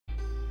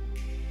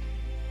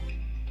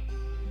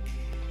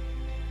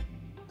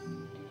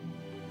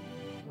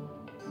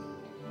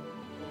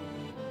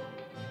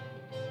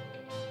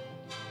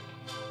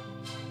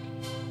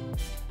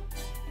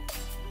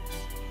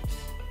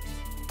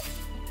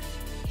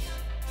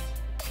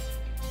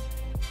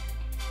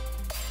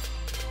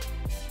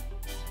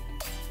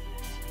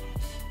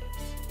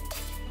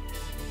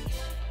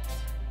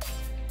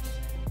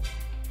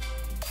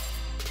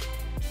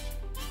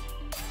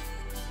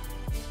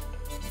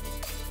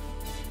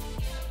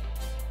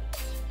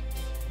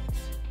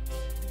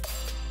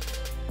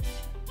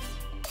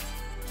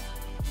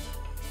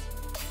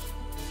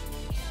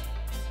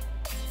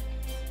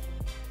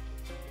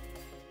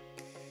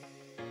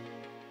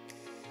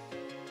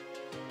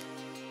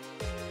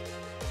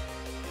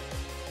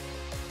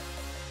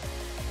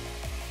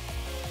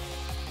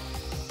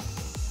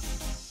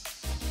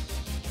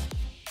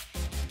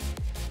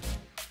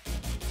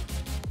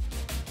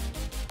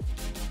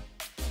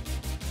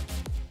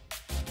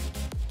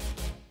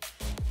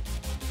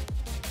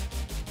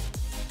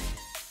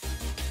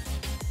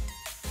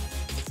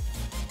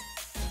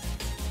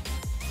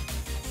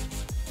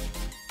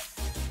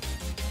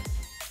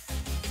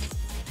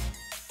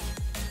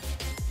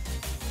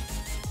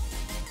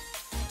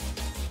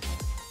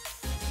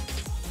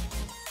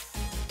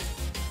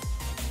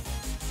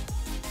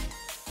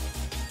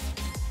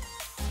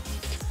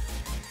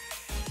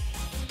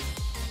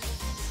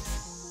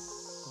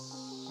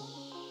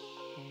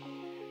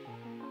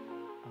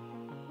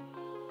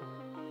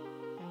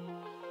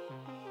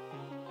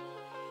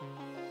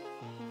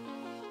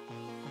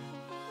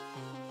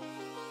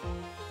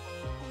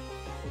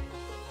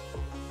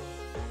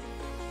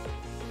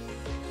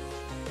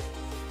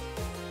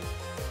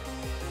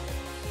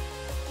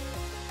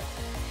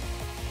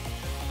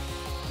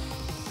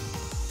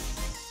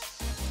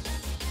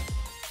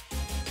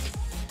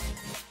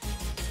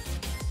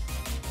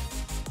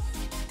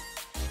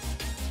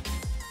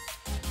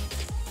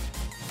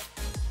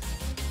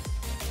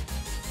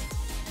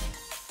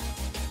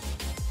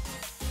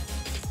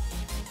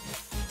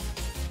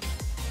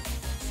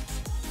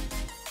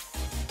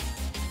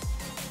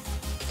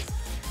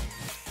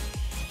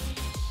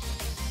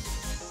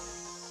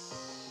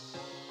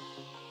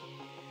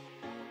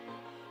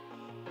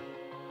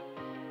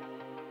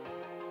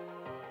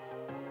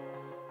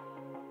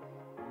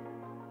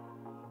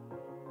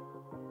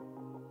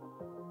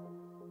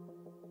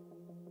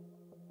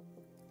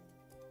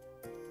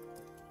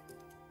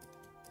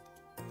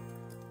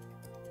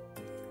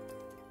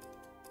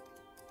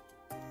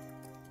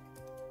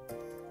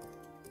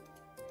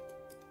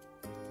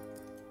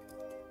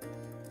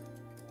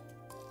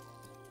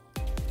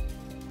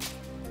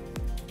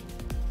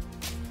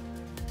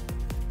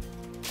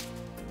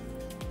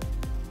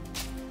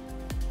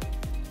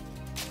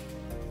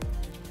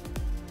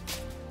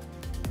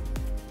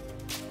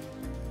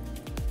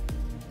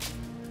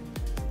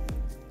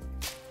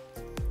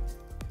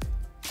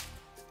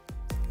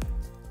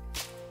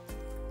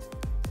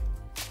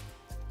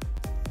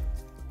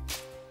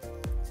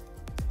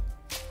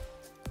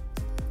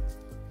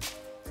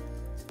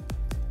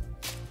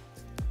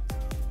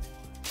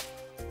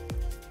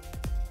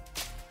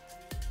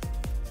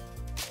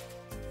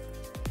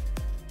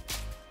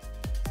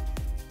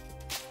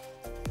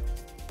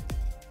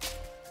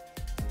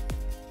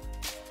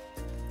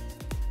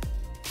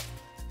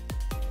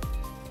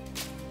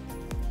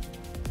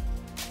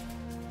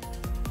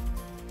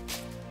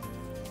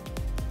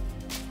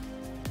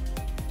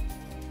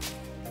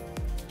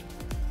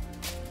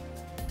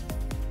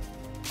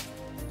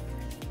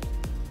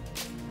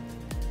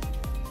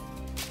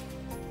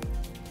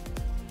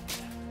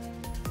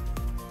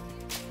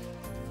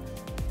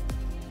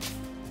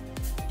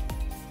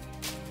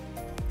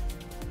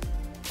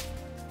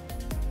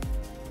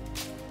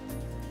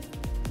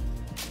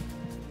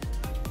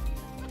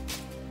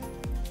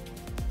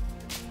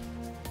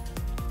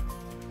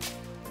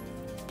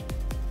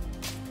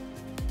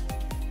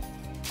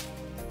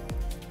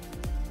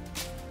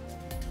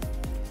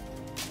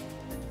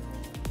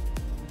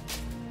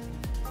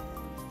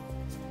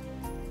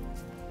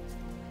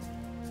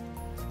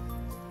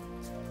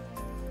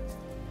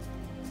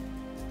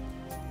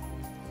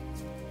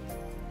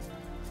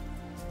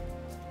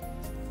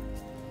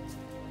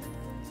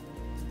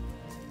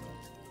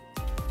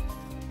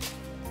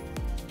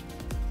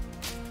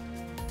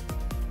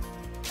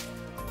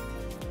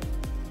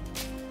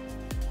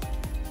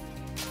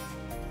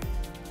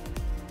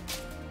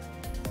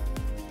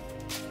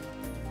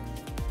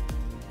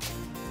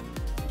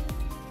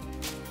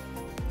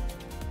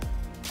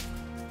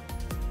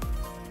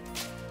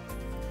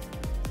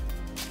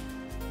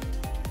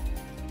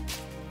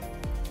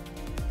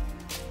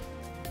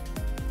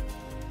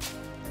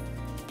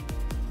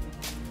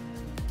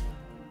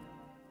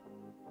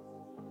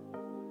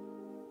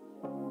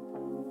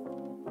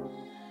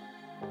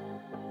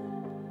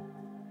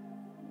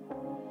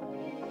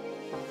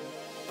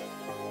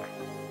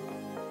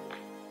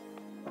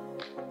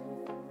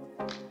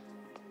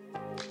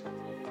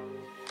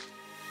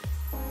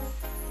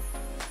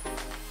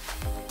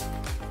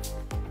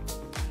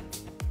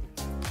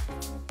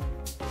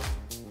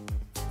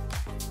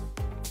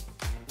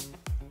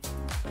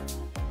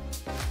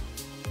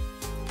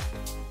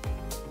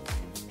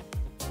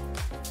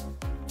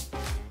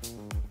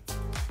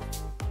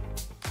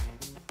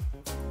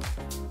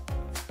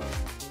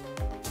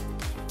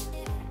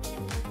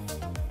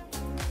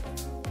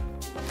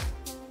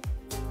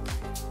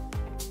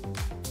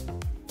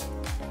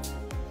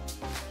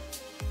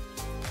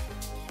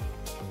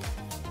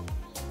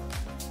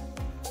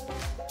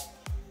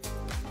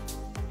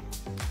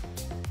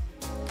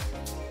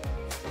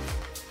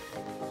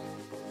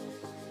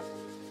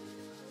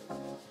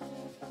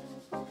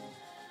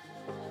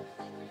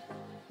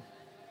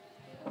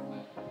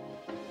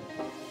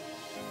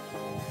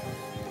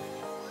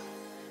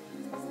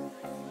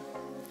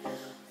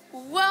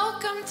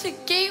Welcome to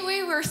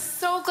Gateway. We're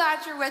so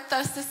glad you're with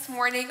us this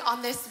morning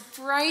on this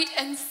bright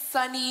and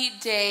sunny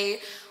day.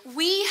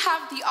 We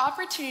have the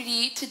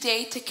opportunity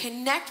today to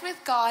connect with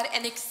God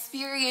and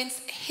experience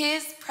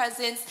His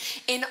presence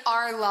in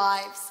our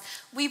lives.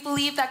 We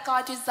believe that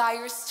God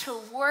desires to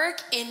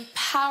work in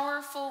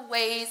powerful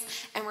ways,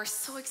 and we're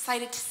so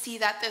excited to see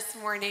that this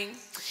morning.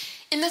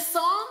 In the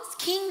Psalms,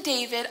 King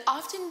David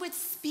often would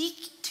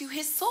speak to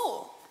his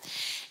soul.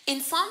 In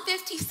Psalm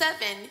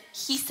 57,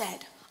 he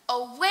said,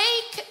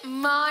 "Awake,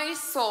 my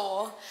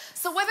soul."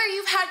 So whether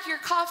you've had your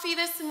coffee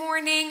this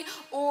morning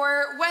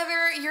or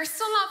whether you're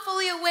still not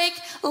fully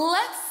awake,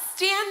 let's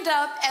stand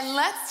up and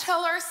let's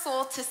tell our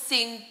soul to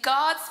sing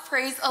God's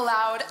praise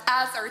aloud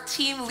as our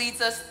team leads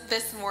us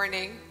this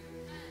morning.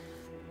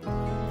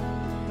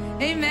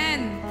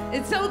 Amen.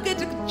 It's so good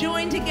to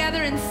join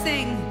together and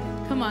sing.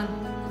 Come on,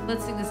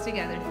 let's sing this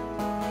together.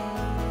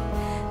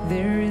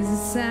 There is a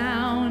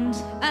sound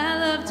I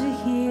love to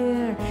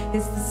hear.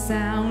 It's the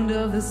sound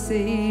of the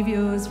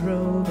Savior's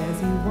robe as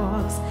He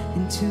walks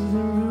into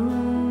the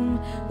room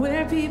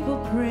where people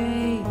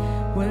pray,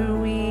 where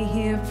we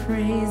hear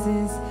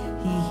praises,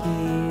 He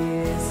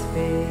hears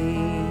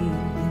faith.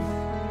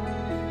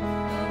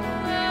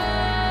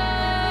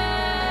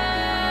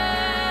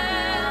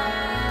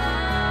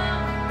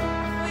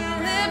 We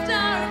lift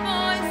our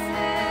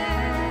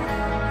voices.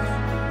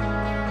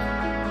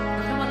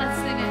 Come on, let's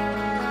sing it.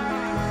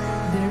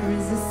 There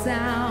is a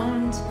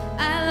sound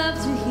I love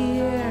to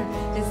hear.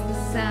 It's the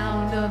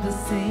sound of the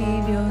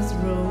Savior's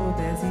robe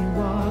as He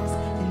walks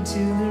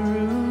into the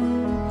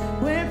room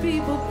where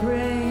people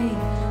pray,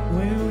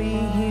 where we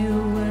hear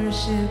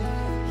worship,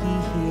 He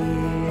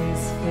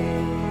hears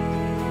faith.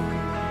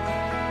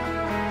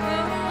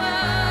 Oh,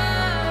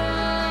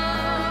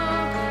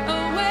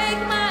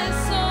 awake my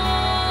soul.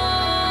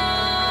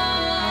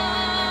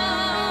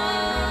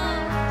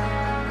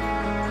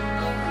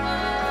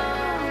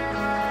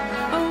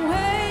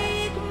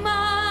 Awake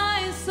my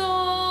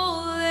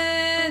soul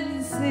and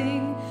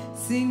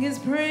sing His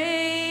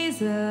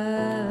praise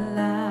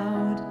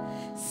aloud.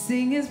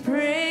 Sing His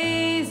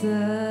praise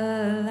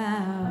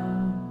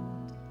aloud.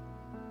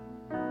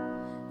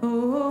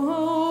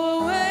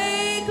 Oh,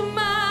 awake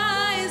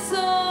my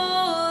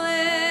soul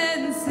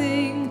and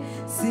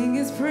sing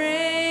His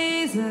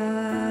praise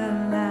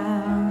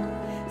aloud.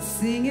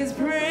 Sing His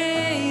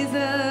praise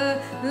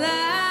aloud.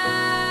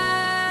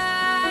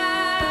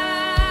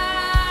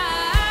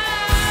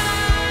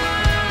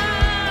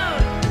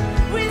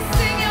 We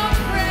sing Your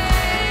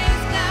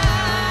praise,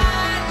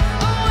 God.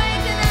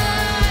 Awaken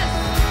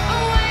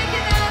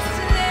us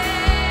today.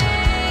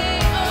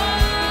 Oh,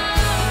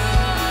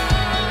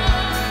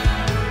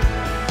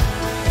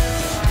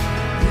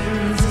 there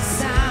is a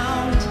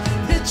sound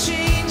that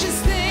changes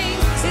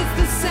things. It's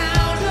the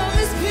sound of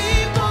His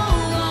people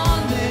on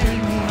their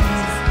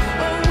knees.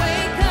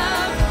 Awake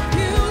up,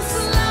 you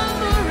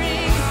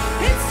slumbering.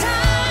 It's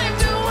time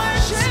to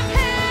worship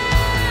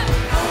Him.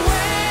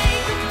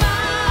 Awake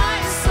my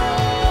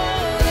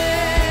soul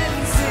and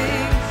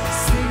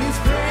sing His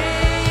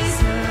praise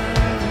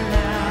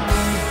aloud.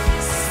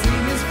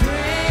 Sing His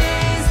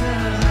praise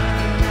aloud.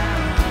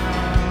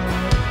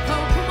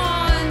 Oh, come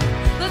on,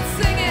 let's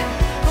sing it.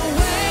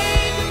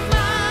 Awake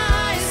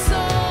my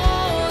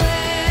soul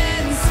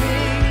and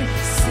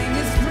sing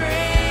His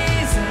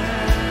praise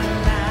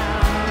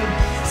aloud.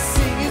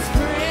 Sing His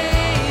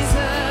praise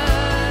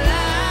aloud.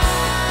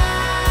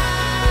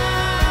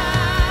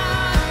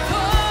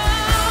 Oh,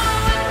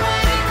 and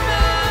when He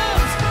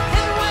moves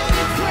and when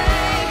we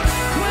pray,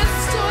 when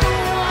stood a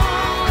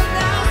wall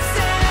now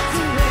stands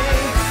a way,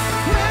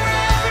 where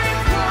every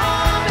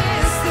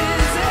promise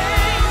is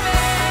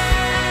amen.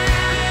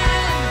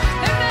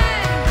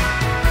 Amen.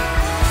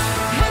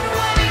 And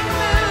when He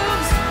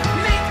moves,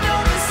 make no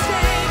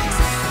mistakes,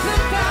 the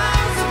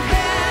bounds of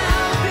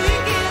hell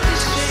begin to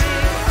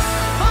shake.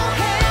 Oh,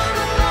 hail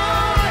the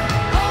Lord,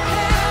 oh,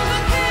 hail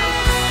the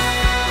King.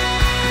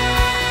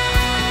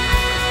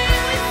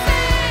 We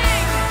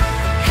sing,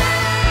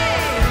 hey,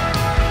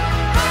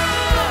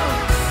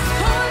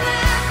 oh,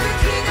 let the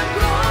King of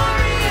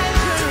Glory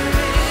enter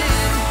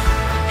in.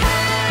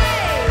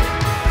 Hey,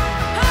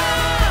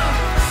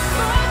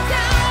 fall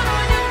down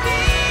on your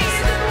knees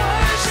and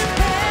worship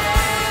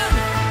Him.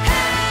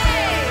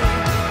 Hey,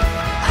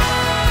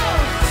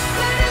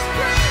 let His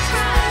praise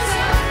rise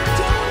up.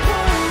 Don't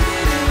hold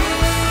it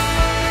in.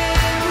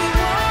 We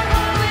won't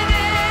hold it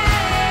in.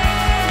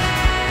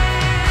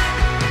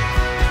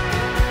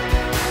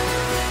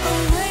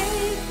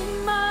 Awake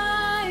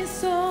my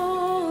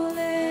soul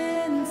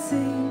and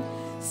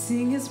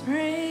sing His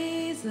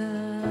praise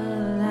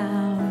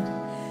aloud.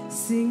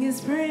 Sing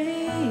His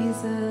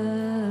praise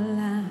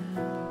aloud.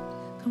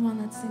 Come on,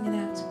 let's sing it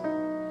out.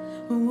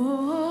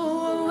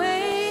 Oh,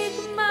 awake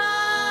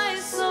my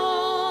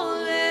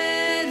soul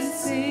and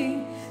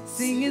sing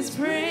His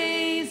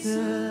praise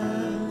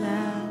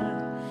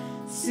aloud.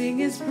 Sing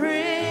His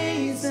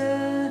praise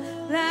aloud.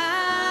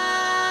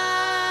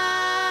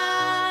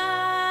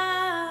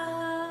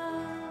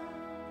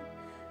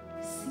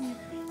 Sing it,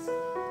 praise.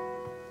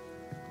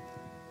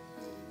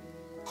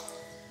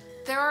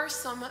 there are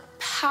some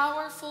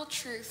powerful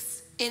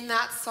truths in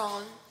that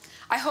song.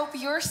 I hope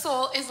your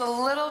soul is a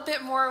little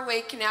bit more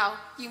awake now.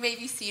 You may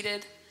be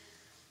seated.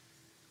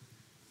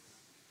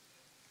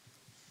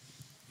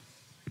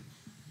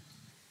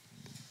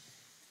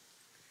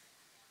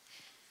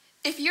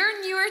 If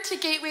you're newer to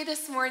Gateway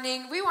this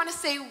morning, we want to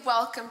say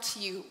welcome to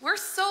you. We're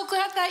so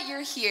glad that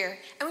you're here,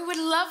 and we would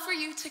love for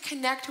you to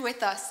connect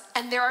with us,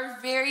 and there are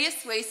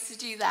various ways to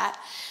do that.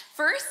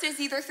 First is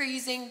either through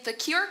using the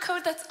QR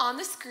code that's on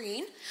the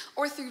screen,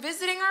 or through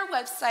visiting our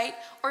website,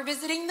 or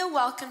visiting the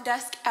welcome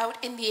desk out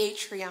in the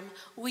atrium.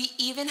 We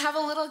even have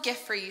a little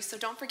gift for you, so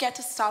don't forget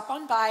to stop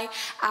on by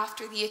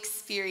after the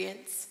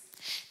experience.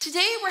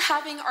 Today, we're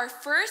having our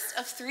first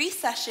of 3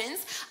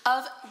 sessions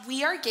of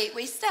We Are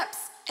Gateway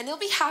Steps. And it'll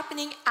be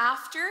happening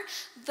after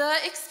the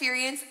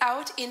experience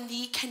out in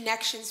the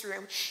Connections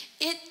room.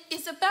 It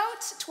is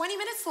about 20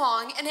 minutes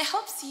long, and it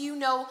helps you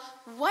know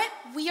what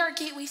We Are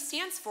Gateway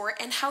stands for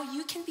and how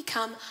you can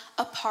become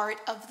a part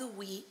of the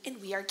We in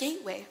We Are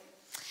Gateway.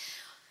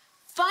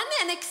 Fun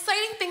and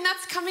exciting thing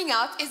that's coming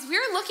up is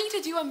we're looking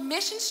to do a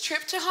missions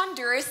trip to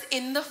Honduras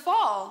in the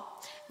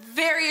fall.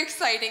 Very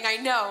exciting, I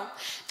know.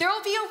 There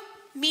will be a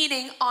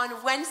meeting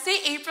on Wednesday,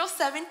 April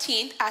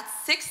 17th at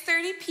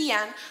 6:30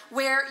 p.m.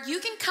 where you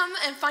can come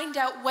and find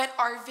out what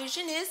our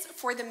vision is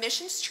for the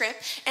missions trip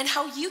and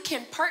how you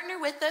can partner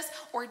with us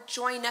or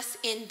join us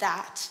in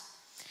that.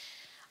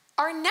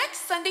 Our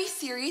next Sunday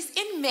series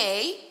in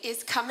May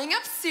is coming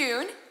up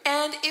soon,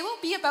 and it will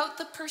be about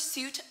the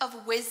pursuit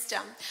of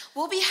wisdom.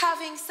 We'll be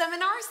having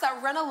seminars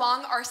that run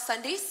along our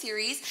Sunday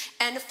series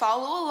and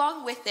follow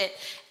along with it.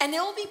 And it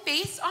will be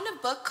based on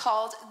a book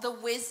called The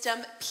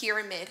Wisdom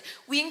Pyramid.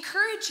 We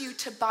encourage you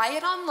to buy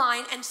it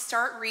online and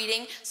start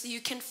reading so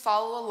you can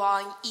follow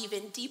along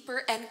even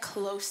deeper and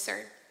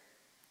closer.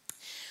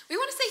 We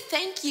want to say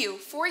thank you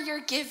for your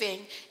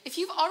giving. If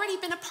you've already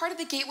been a part of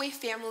the Gateway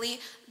family,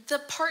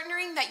 the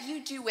partnering that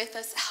you do with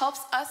us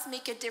helps us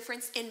make a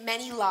difference in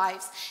many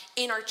lives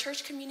in our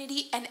church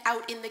community and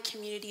out in the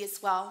community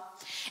as well.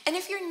 And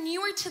if you're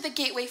newer to the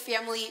Gateway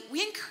family,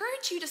 we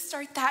encourage you to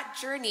start that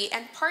journey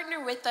and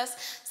partner with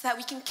us so that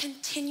we can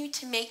continue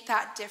to make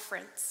that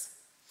difference.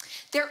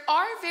 There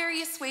are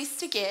various ways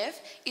to give,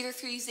 either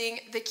through using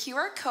the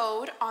QR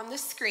code on the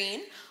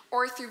screen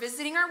or through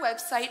visiting our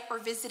website or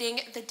visiting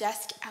the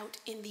desk out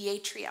in the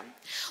atrium.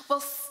 Well,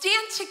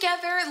 stand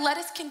together. Let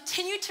us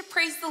continue to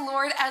praise the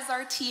Lord as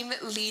our team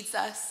leads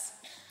us.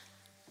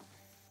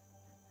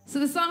 So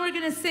the song we're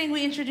going to sing,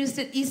 we introduced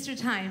at Easter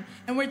time,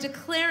 and we're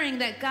declaring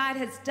that God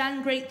has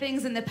done great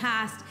things in the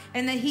past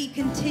and that he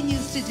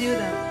continues to do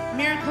them.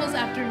 Miracles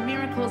after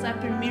miracles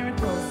after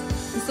miracles.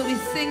 And so we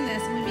sing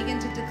this and we begin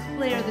to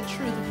declare the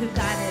truth of who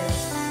God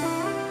is.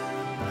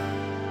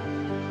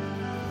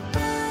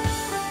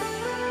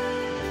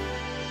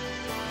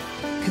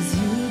 'Cause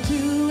you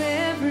do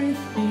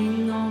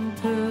everything on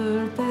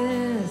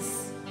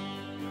purpose,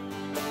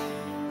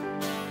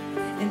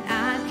 and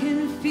I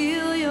can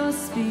feel your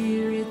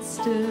spirit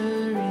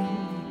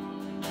stirring.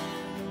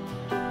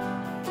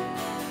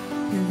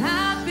 And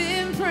I've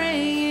been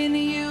praying,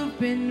 you've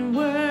been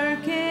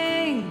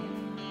working,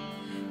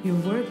 you're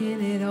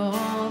working it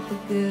all for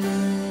good.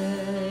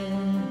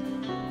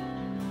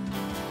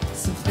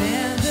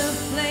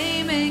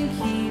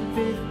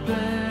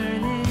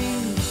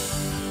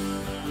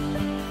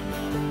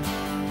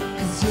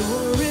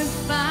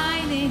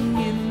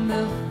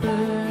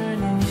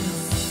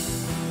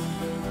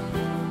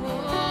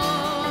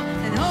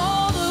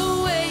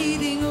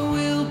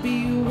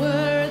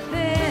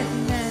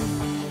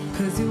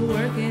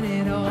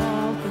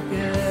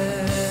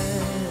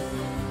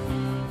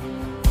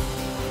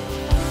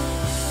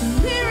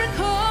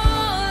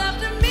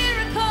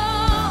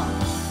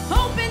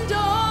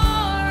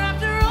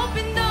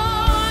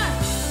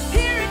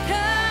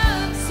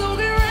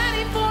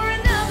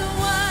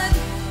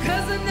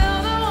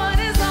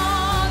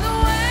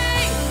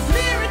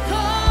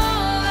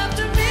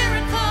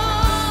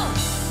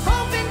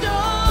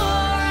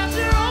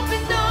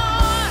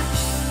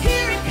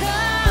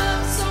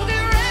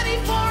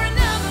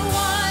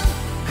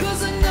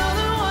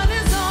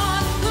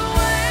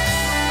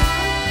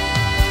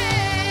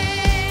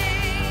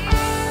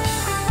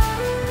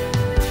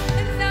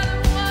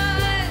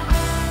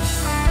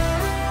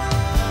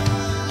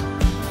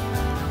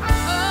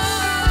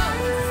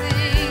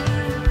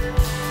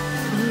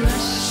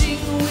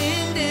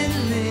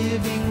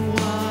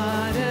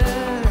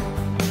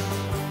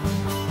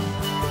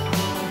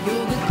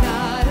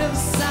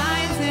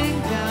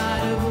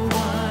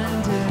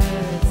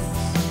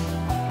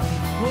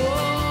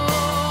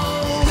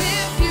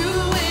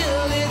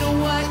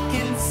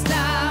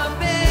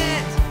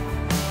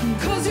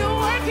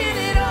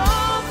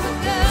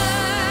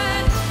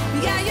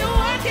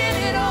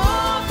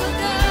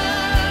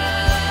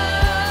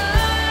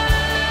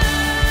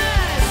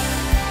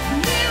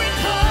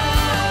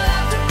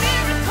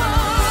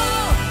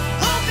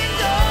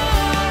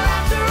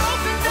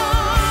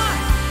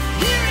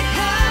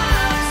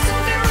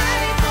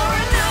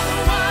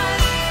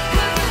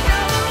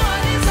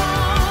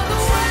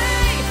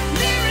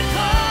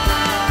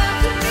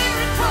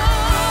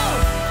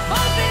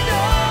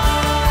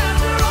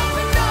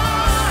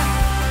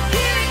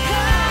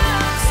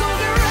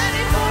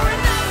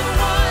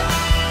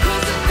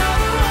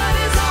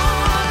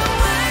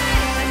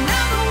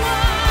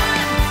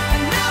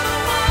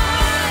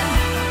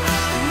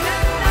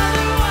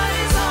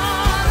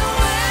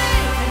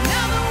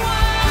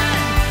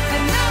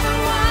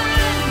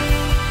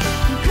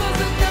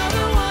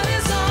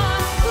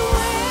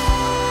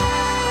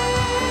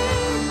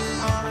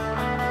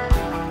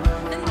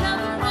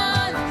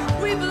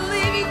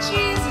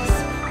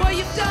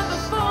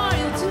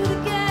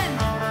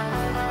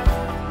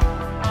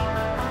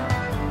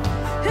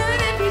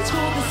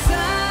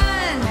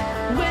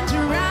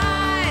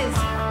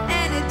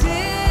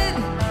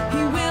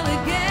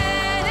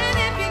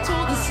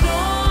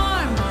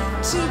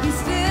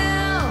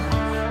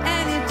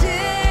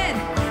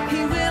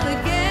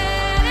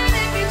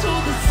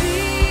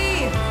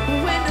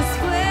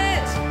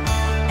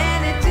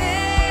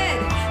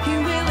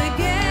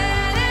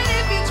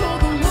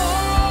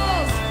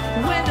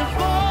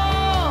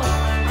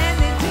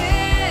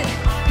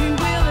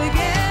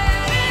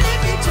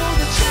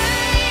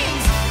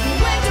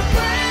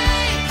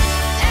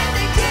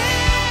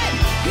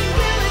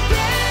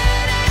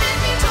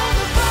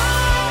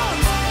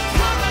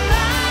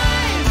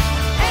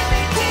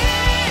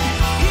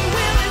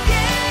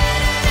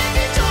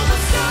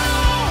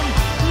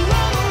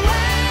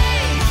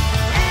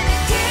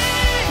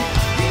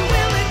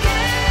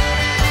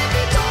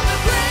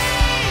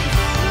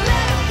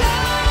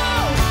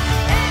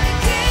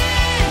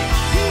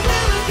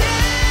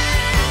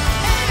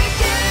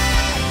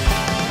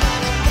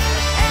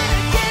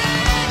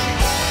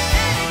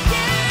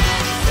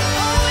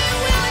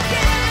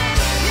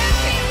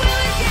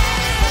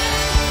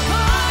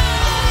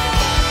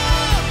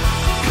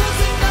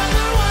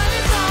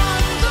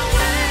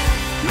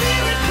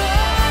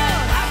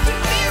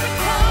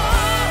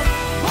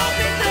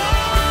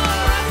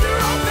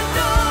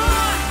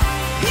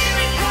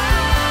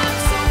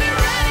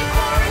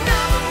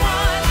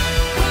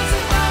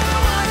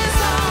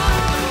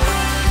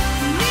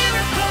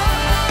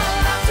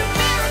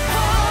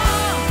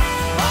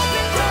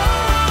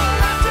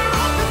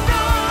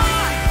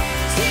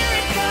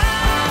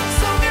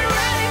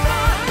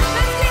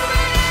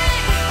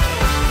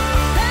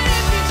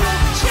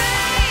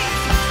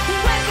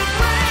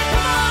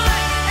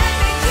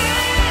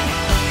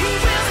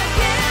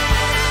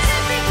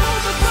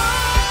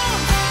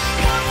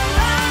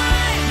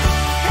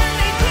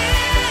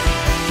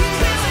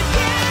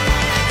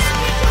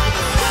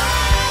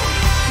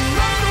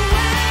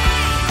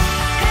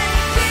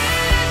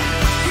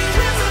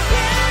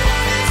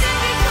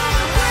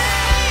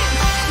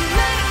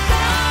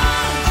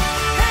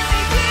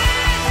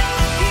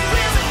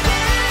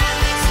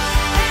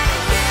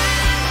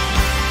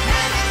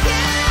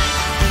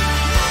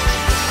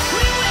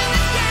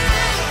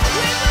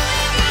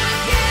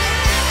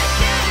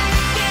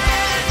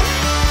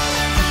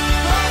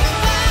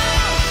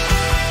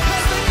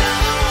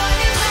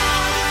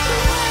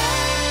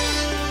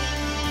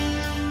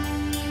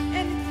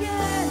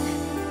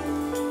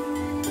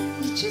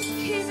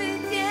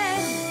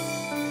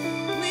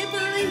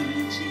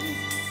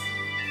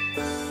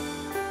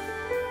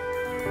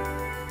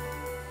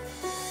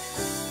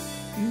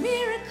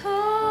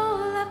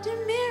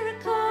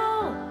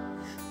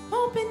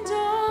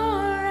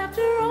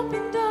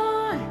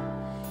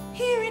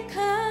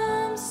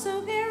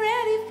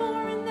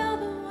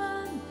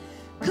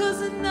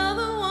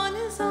 another one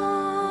is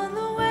on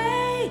the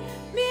way.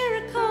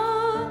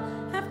 Miracle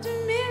after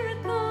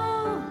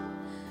miracle,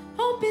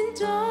 open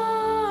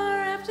door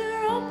after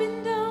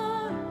open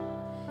door.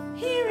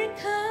 Here it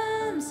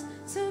comes,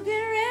 so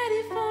get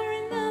ready for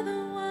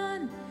another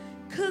one,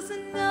 'cause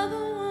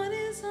another one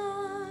is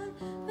on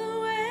the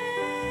way.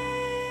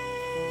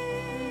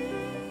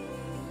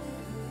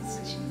 Yes,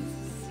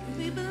 Jesus,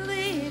 we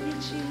believe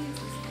in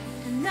Jesus.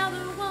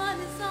 Another one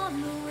is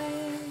on the way.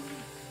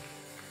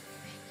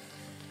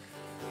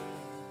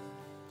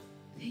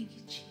 Thank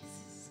you,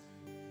 Jesus.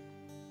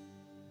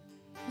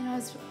 You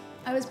know,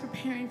 I was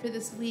preparing for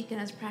this week and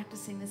I was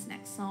practicing this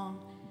next song,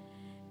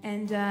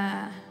 and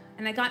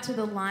I got to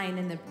the line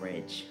in the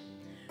bridge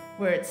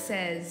where it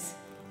says,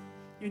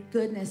 "Your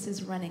goodness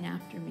is running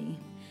after me."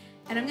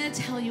 And I'm going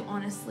to tell you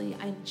honestly,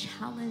 I'm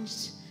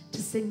challenged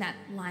to sing that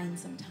line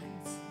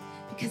sometimes,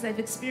 because I've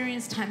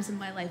experienced times in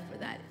my life where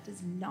that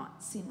does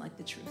not seem like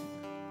the truth.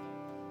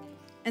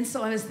 And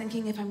so I was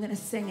thinking, if I'm going to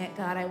sing it,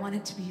 God, I want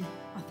it to be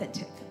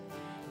authentic.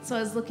 So I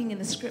was looking in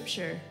the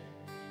scripture,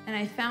 and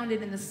I found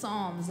it in the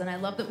Psalms. And I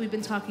love that we've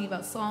been talking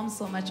about Psalms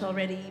so much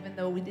already, even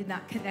though we did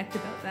not connect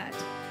about that.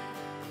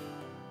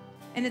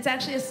 And it's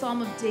actually a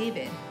Psalm of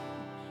David.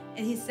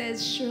 And he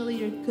says, "Surely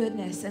your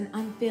goodness and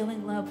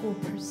unfailing love will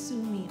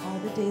pursue me all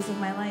the days of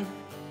my life."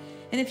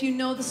 And if you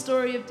know the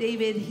story of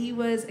David, he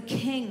was a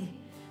king,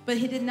 but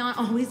he did not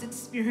always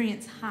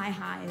experience high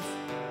highs.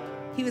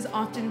 He was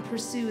often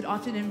pursued,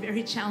 often in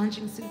very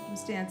challenging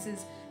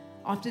circumstances,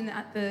 often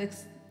at the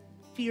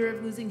fear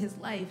of losing his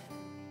life.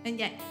 And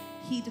yet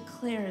he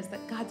declares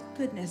that God's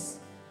goodness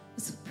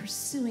was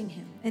pursuing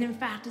him. And in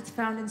fact, it's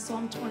found in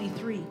Psalm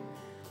 23,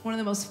 one of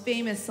the most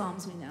famous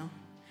Psalms we know.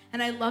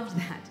 And I loved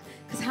that,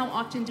 because how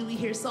often do we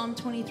hear Psalm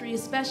 23,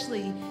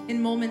 especially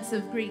in moments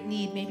of great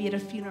need, maybe at a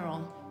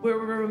funeral, where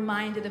we're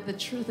reminded of the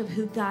truth of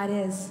who God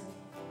is.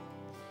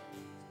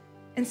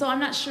 And so I'm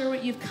not sure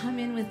what you've come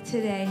in with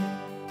today.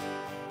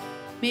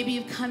 Maybe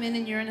you've come in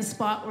and you're in a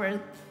spot where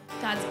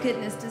God's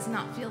goodness does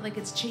not feel like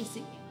it's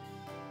chasing you.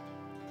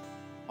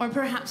 Or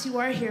perhaps you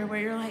are here where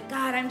you're like,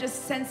 "God, I'm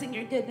just sensing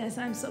your goodness.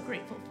 I'm so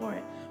grateful for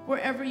it."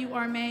 Wherever you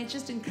are, may I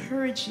just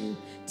encourage you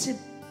to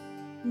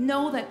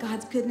know that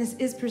God's goodness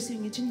is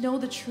pursuing you, to know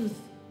the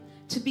truth,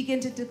 to begin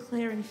to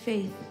declare in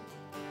faith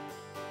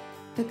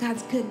that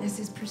God's goodness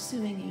is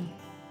pursuing you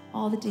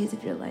all the days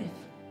of your life.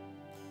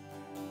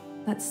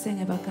 Let's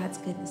sing about God's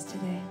goodness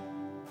today.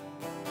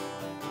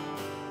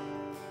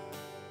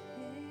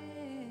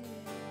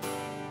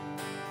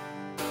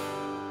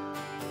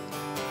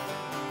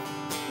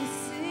 We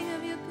sing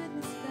of your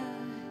goodness,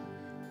 God,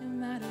 no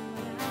matter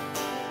what I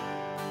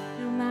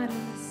do, no matter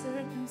the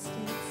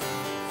circumstances.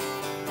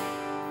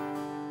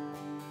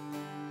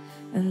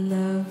 I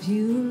love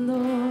you,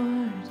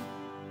 Lord.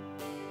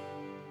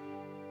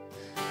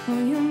 Oh,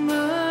 your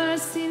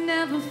mercy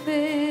never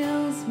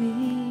fails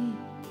me.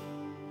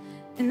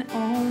 In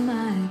all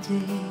my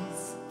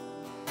days,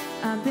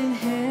 I've been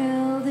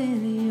held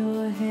in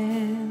your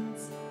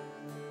hands.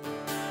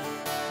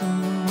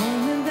 From the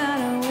moment that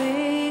I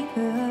wake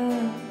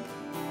up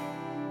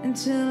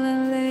until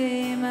I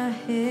lay my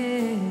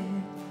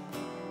head,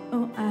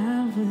 oh,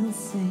 I will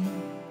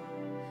sing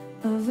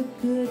of the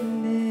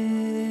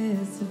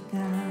goodness of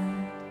God.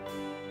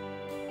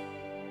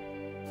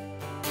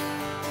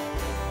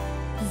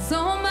 'Cause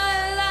all my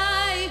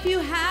life you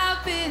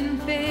have been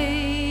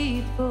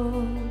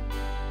faithful.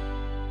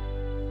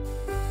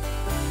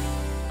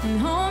 And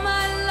all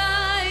my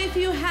life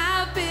you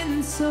have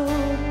been so,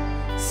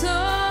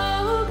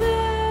 so good.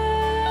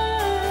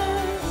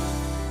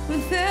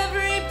 With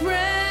every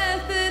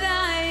breath that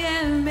I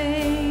am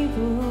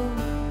able,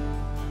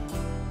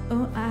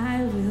 oh,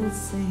 I will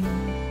sing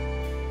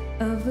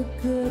of the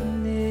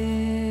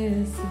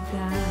goodness of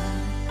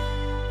God.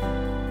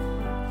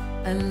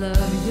 I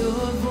love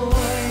your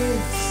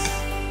voice.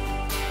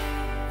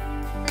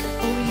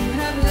 Oh, you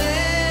have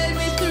led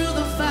me through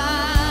the fire.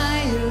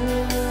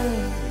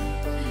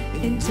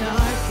 In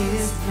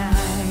darkest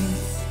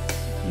nights,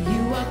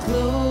 you are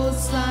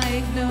close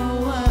like no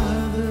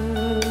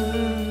other.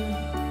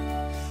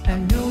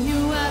 I've known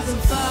you as a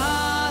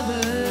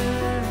father.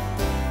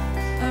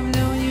 I've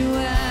known you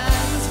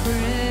as a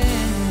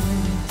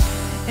friend.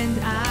 And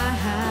I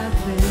have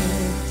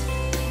lived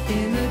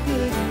in the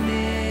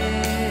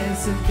goodness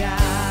of God.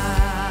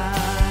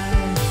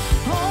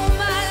 All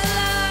my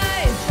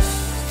life,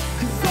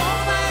 'cause all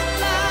my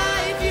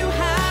life you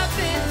have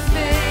been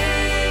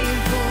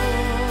faithful.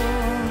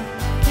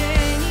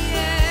 Yeah,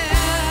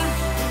 yeah.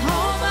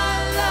 All my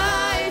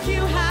life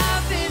you have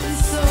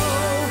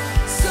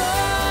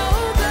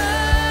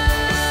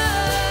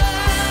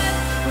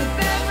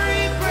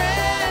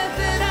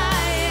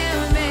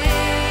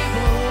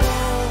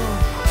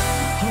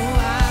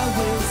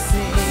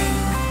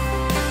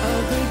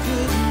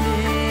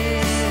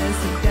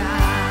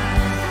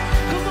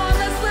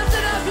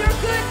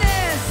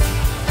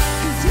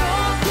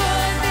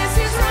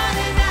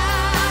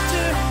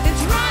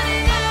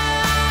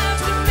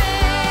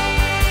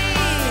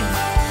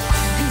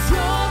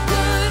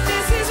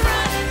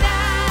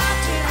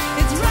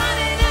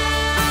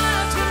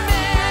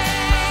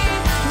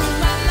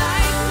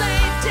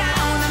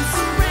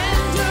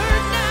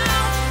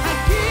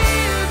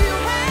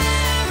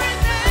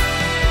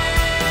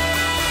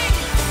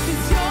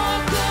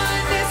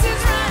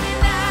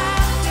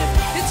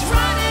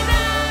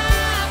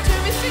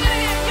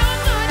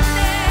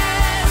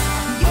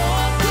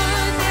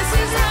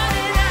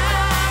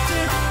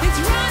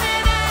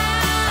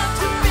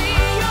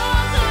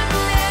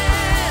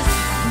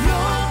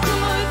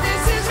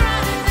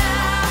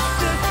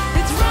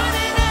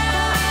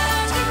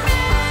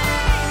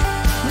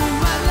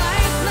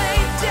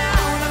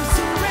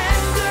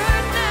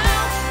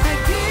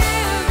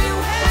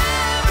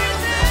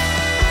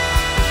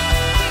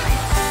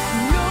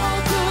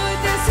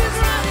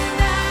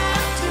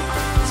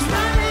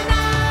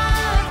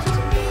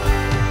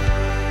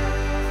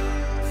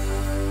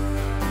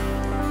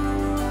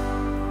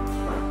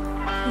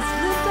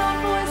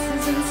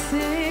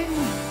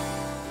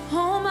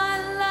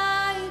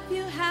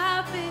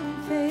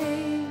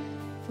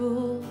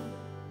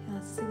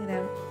Let's sing it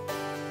out.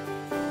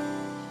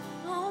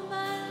 All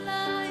my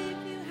life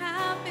you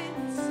have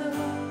been so,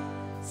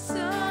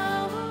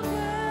 so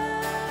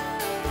good.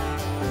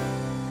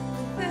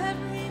 With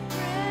every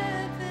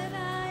breath that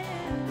I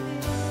am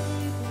able,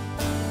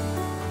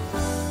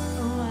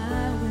 oh,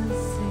 I will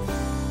sing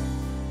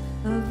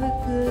of the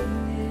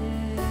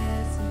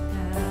goodness of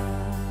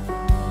God.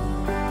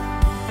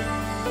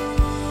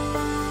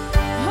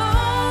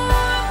 Oh,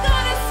 I'm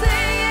gonna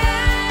sing it.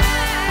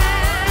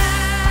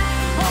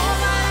 All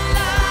my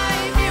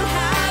life you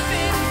have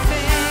been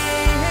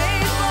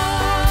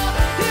faithful.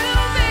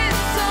 You've been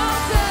so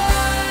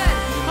good.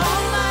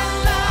 All my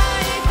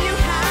life you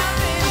have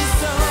been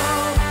so,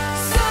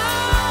 so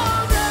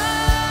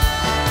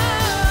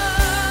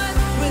good.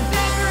 With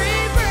every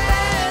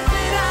breath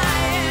that I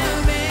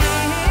am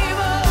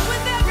able,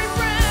 with every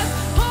breath,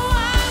 oh,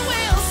 I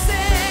will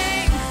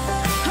sing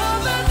of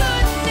the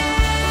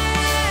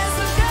goodness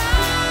of God.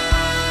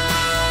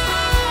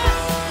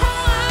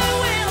 Oh, I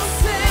will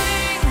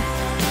sing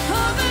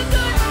of the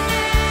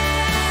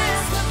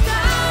goodness of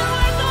God.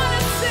 We're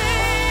gonna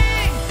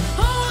sing.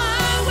 Oh,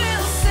 I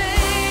will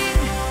sing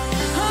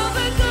of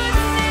the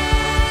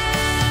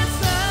goodness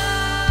of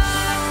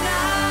God.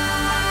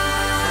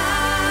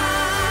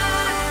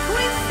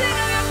 We sing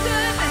of your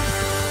goodness.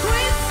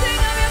 We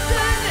sing of your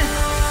goodness.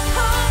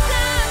 Oh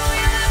God, we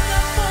lift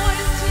our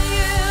voice to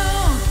you.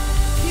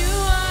 You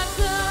are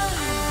good.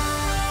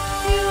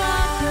 You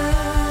are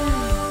good.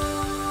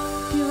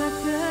 You are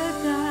good,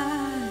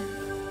 God.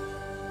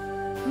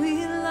 We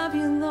love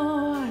you,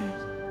 Lord.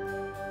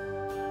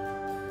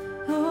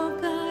 Oh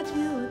God,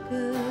 you are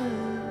good.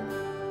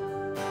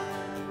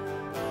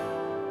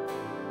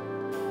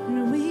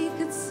 And we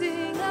could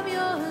sing of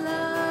your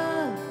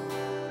love.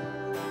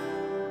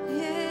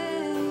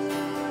 Yeah,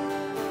 yeah.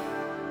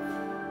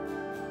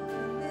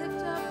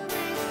 Lift our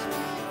praise to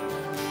you.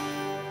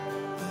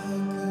 I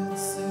could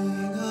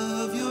sing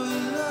of your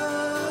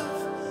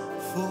love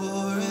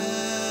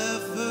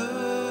forever.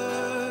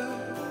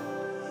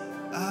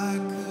 I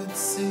could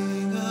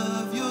sing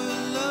of your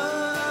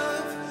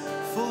love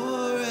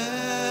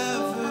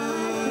forever.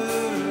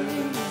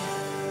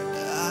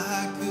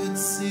 I could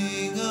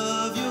sing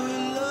of your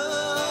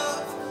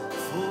love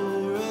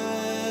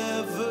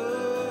forever.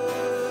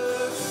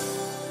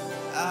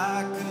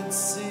 I could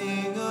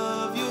sing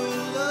of your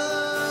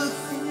love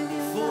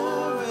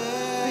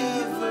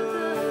forever.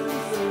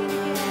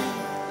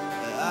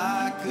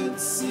 I could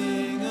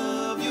sing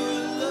of your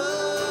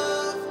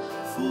love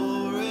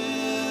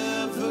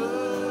forever.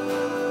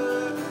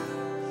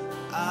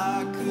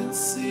 I could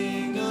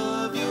sing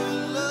of your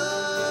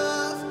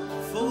love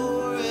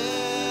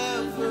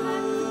forever.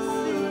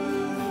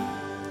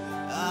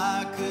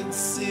 I could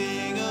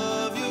sing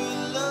of your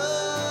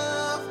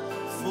love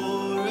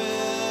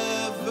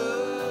forever.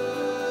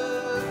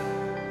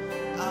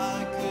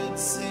 I could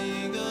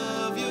sing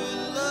of your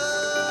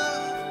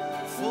love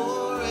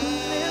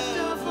Lift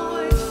our forever.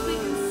 voice, we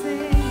can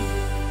sing.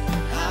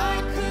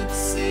 I could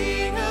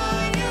sing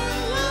of your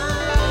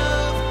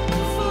love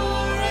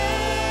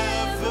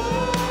forever.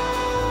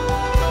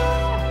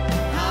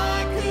 I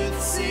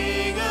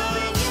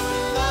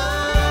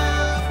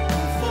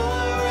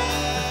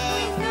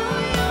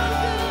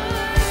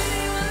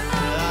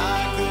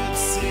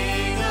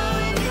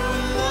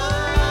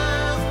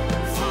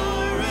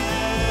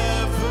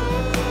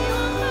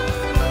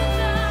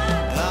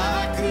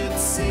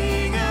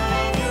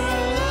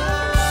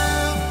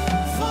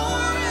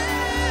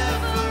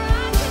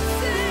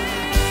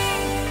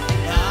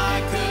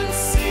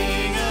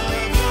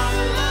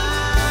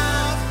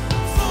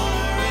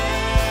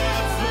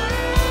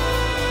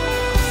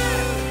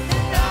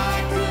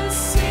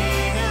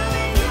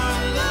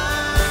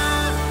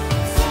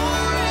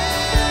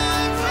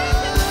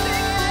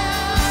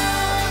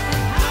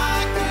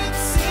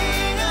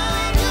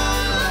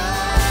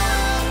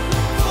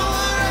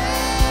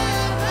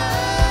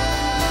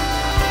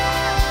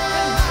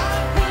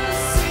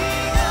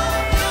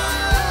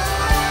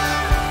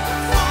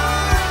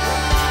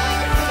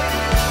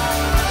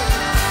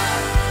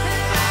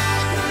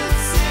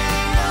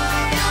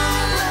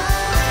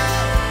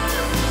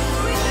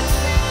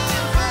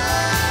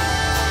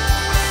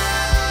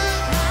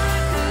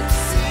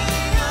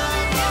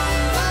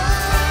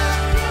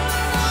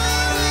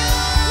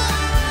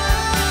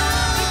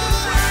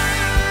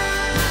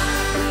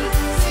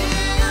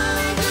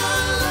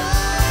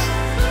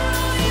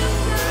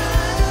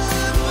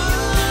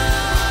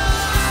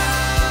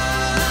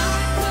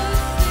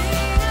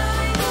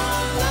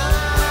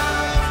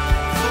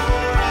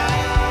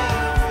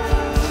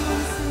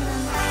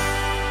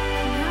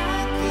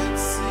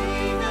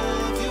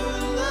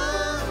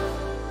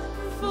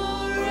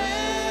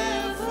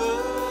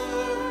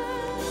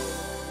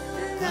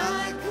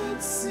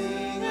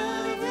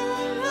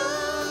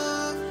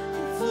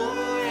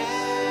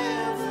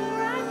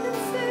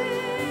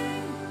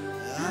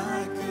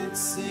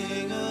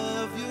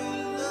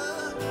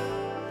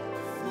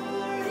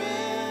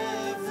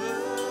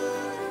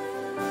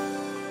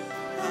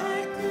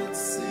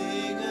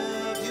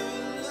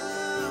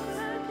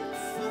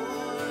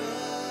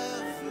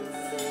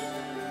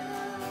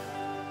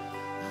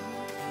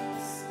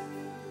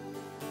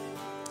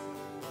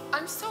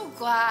I'm so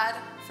glad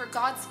for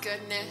God's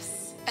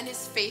goodness and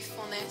his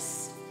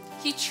faithfulness.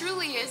 He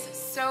truly is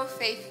so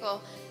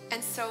faithful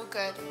and so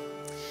good.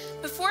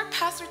 Before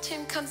Pastor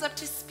Tim comes up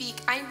to speak,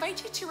 I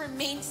invite you to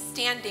remain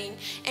standing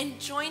and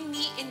join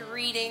me in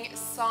reading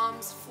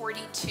Psalms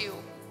 42.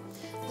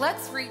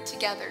 Let's read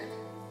together.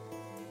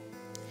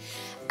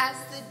 As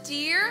the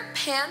deer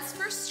pants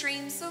for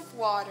streams of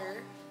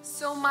water,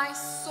 so my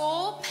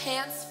soul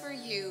pants for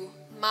you,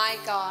 my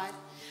God.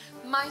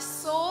 My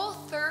soul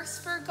thirsts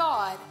for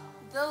God,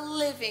 the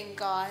living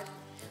God.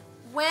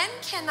 When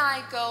can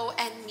I go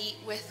and meet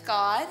with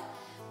God?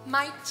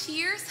 My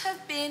tears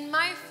have been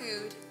my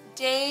food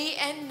day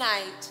and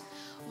night,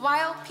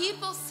 while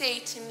people say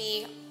to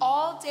me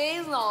all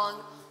day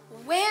long,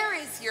 where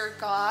is your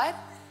God?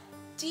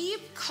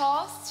 Deep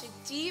calls to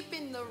deep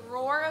in the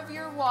roar of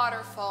your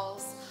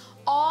waterfalls.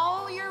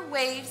 All your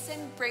waves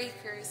and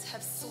breakers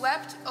have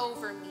swept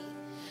over me.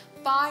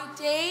 By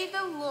day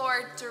the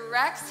Lord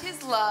directs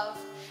his love.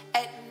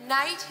 At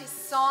night his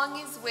song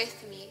is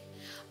with me.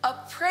 A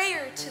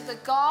prayer to the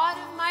God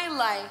of my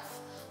life.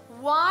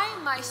 Why,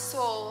 my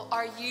soul,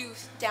 are you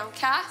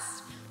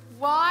downcast?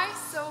 Why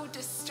so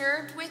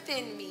disturbed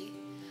within me?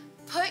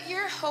 Put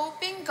your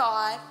hope in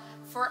God,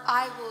 for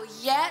I will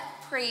yet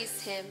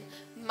praise him,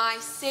 my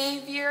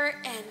Savior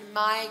and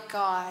my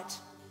God.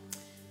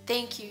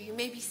 Thank you. You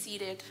may be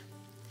seated.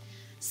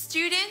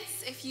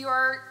 Students, if you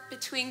are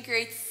between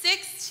grades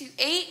 6 to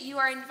 8, you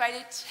are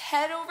invited to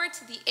head over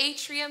to the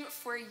atrium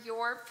for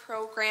your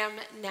program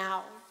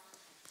now.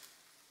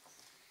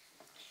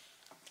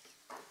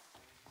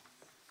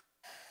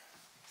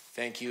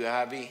 Thank you,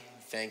 Abby.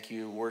 Thank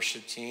you,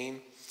 worship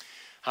team.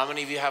 How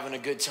many of you having a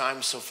good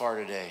time so far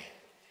today?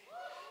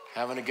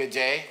 Having a good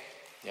day?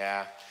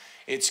 Yeah.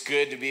 It's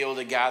good to be able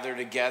to gather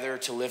together,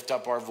 to lift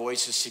up our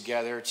voices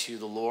together to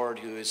the Lord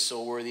who is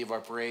so worthy of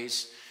our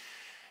praise.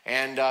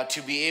 And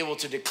to be able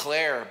to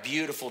declare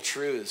beautiful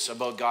truths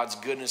about God's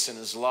goodness and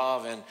his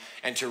love,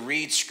 and to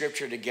read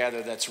scripture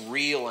together that's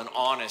real and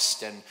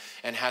honest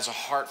and has a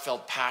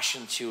heartfelt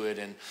passion to it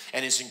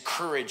and is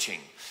encouraging.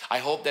 I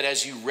hope that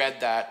as you read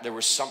that, there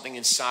was something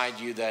inside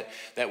you that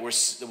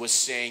was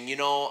saying, you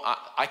know,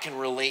 I can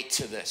relate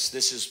to this.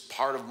 This is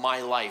part of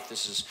my life.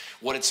 This is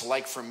what it's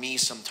like for me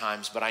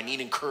sometimes, but I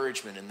need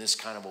encouragement in this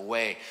kind of a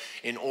way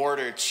in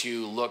order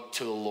to look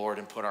to the Lord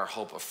and put our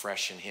hope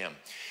afresh in him.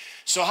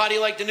 So how do you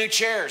like the new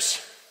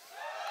chairs?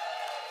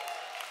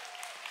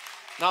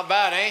 Not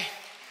bad, eh?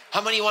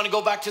 How many of you want to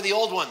go back to the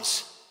old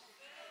ones?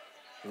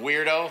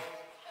 Weirdo.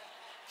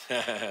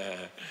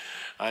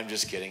 I'm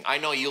just kidding. I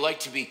know you like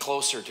to be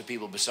closer to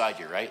people beside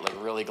you, right?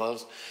 Like really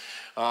close.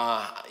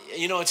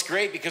 You know, it's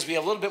great because we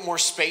have a little bit more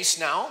space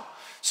now.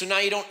 So now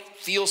you don't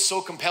feel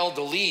so compelled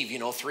to leave,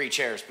 3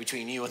 chairs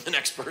between you and the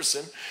next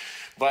person.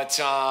 But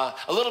a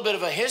little bit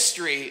of a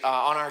history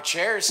on our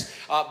chairs.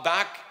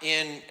 Back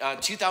in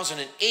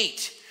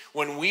 2008,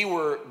 when we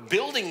were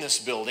building this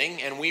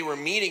building and we were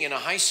meeting in a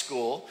high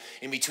school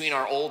in between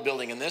our old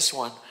building and this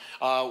one,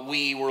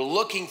 we were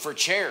looking for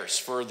chairs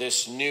for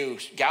this new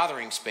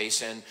gathering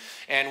space.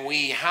 And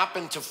we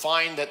happened to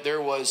find that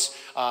there was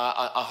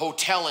a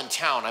hotel in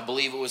town, I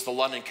believe it was the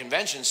London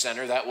Convention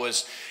Center, that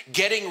was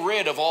getting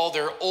rid of all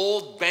their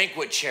old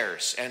banquet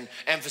chairs, and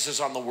emphasis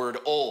on the word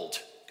old,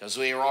 because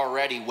they were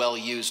already well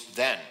used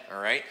then, all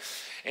right?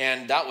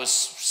 And that was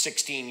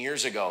 16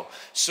 years ago.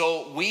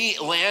 So we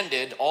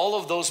landed all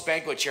of those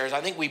banquet chairs. I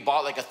think we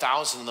bought like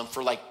 1,000 of them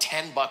for like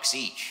 $10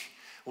 each.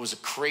 It was a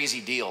crazy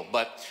deal.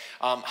 But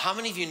how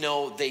many of you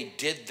know they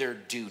did their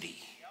duty,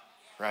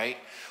 right?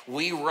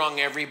 We wrung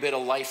every bit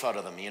of life out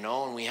of them,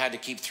 and we had to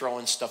keep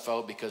throwing stuff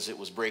out because it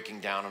was breaking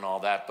down and all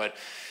that. But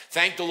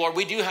thank the Lord,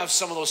 we do have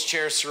some of those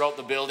chairs throughout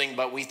the building,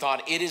 but we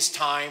thought it is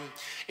time.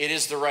 It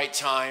is the right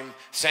time.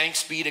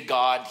 Thanks be to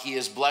God. He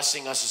is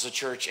blessing us as a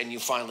church, and you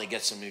finally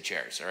get some new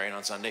chairs, all right,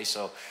 on Sunday.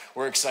 So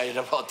we're excited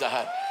about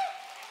that.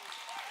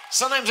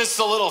 Sometimes it's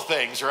the little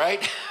things,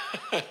 right?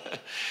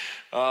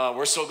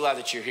 We're so glad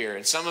that you're here.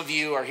 And some of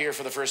you are here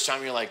for the first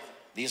time. You're like,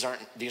 these are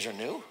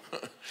new?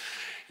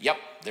 Yep,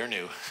 they're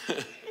new.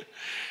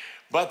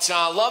 But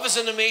love is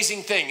an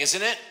amazing thing,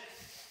 isn't it?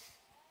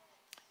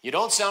 You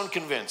don't sound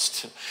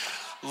convinced.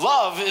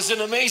 Love is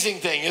an amazing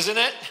thing, isn't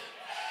it?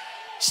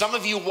 Some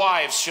of you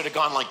wives should have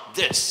gone like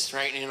this,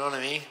 right? You know what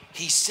I mean?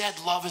 He said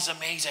love is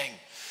amazing.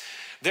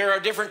 There are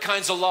different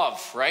kinds of love,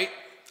 right?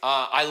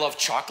 I love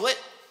chocolate.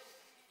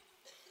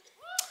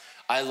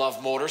 I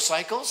love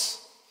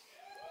motorcycles.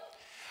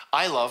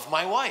 I love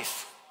my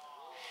wife.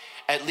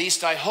 At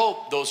least I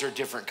hope those are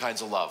different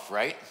kinds of love,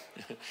 right?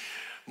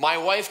 My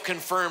wife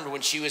confirmed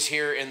when she was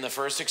here in the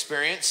first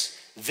experience,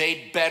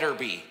 they'd better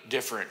be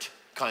different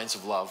kinds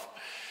of love.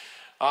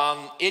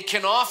 It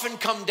can often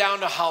come down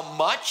to how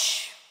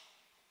much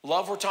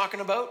love we're talking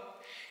about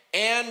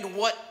and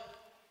what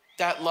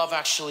that love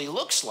actually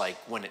looks like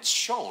when it's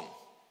shown,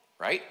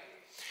 right?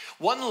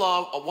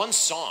 One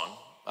song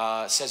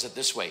says it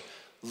this way: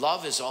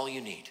 love is all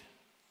you need.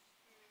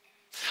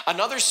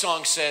 Another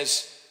song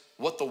says,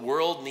 what the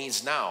world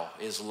needs now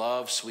is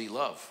love, sweet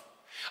love.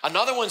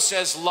 Another one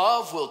says,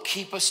 love will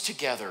keep us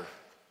together.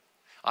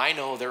 I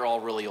know they're all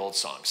really old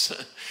songs.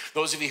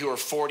 Those of you who are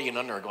 40 and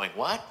under are going,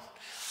 what?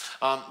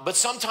 But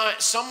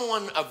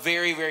someone a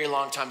very, very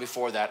long time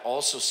before that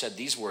also said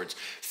these words: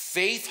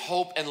 faith,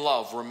 hope, and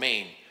love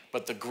remain,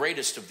 but the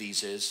greatest of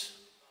these is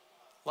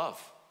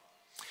love.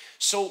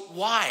 So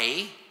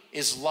why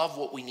is love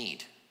what we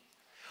need?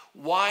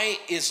 Why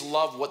is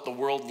love what the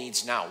world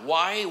needs now?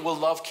 Why will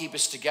love keep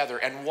us together?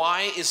 And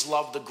why is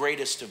love the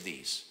greatest of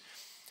these?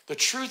 The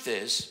truth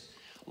is,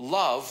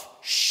 love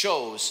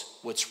shows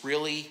what's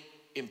really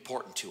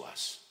important to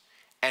us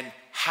and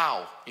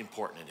how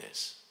important it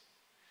is.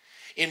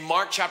 In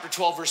Mark chapter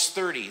 12, verse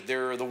 30,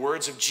 there are the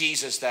words of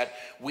Jesus that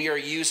we are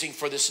using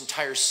for this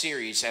entire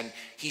series. And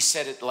he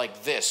said it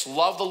like this: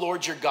 love the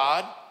Lord your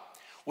God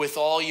with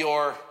all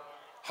your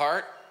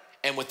heart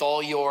and with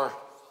all your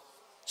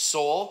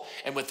soul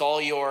and with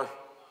all your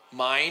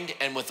mind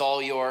and with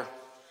all your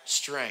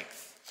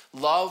strength.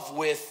 Love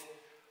with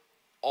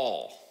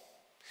all.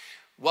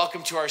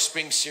 Welcome to our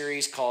spring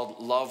series called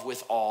Love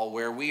with All,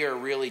 where we are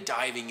really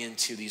diving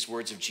into these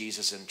words of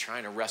Jesus and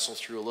trying to wrestle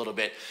through a little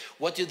bit.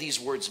 What do these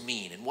words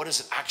mean, and what does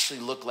it actually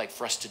look like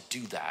for us to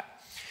do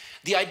that?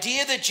 The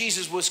idea that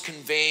Jesus was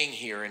conveying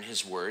here in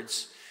his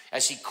words,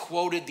 as he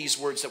quoted these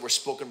words that were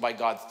spoken by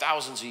God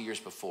thousands of years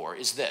before,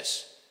 is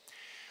this: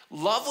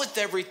 love with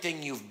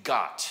everything you've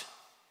got.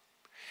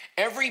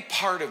 Every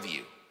part of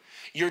you,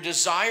 your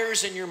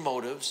desires and your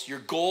motives, your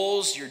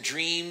goals, your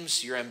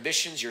dreams, your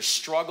ambitions, your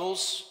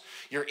struggles,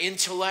 your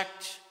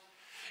intellect,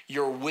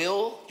 your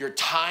will, your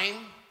time,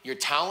 your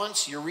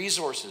talents, your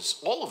resources,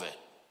 all of it.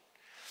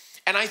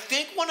 And I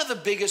think one of the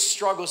biggest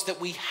struggles that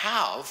we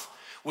have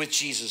with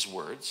Jesus'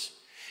 words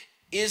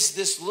is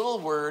this little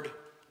word,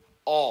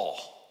 all.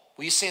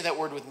 Will you say that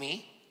word with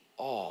me?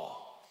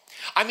 All.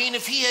 I mean,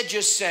 if he had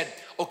just said,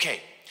 okay,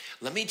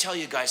 let me tell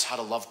you guys how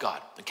to love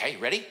God. Okay,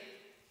 ready?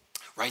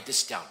 Write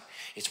this down.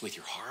 It's with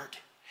your heart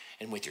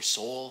and with your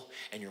soul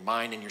and your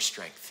mind and your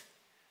strength.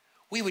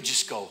 We would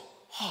just go,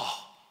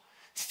 oh,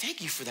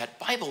 thank you for that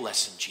Bible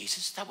lesson,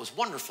 Jesus. That was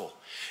wonderful.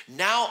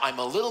 Now I'm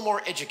a little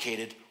more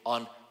educated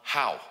on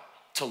how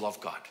to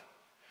love God.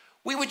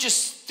 We would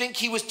just think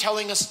he was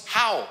telling us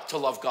how to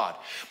love God.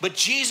 But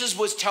Jesus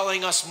was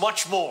telling us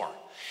much more.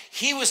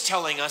 He was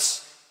telling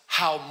us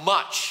how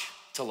much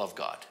to love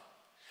God.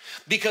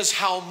 Because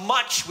how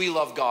much we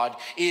love God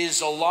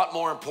is a lot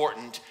more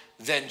important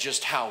than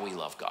just how we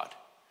love God.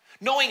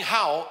 Knowing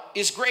how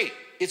is great.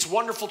 It's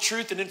wonderful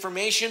truth and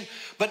information,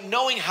 but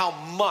knowing how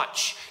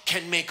much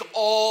can make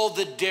all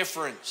the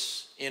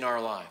difference in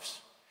our lives.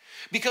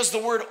 Because the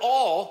word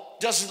all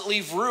doesn't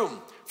leave room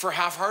for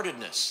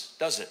half-heartedness,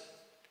 does it?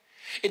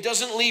 It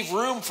doesn't leave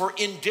room for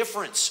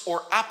indifference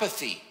or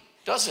apathy,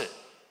 does it?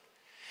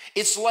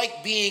 It's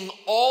like being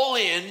all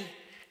in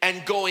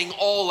and going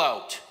all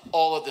out,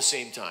 all at the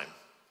same time.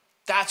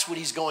 That's what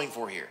he's going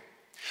for here.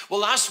 Well,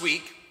 last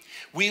week,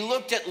 we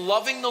looked at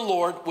loving the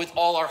Lord with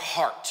all our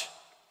heart,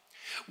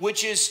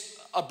 which is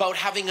about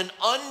having an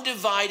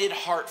undivided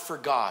heart for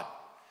God,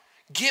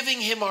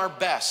 giving him our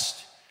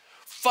best,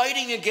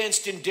 fighting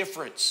against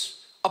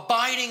indifference,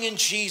 abiding in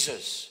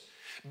Jesus,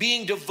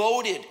 being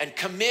devoted and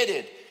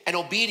committed and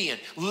obedient,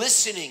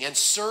 listening and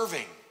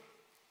serving.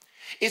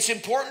 It's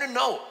important to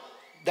note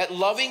that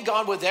loving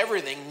God with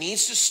everything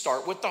needs to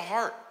start with the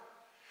heart.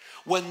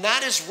 When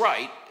that is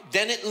right,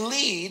 then it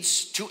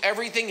leads to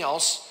everything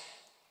else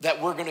that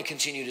we're going to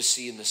continue to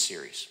see in this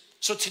series.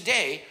 So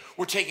today,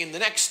 we're taking the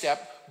next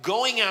step,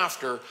 going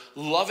after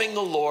loving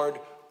the Lord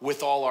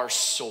with all our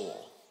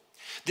soul.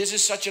 This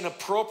is such an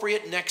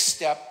appropriate next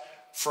step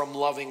from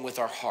loving with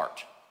our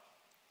heart.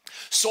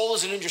 Soul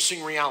is an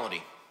interesting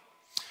reality.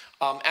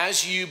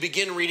 As you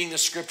begin reading the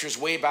scriptures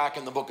way back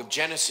in the book of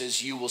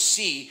Genesis, you will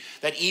see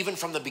that even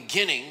from the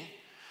beginning,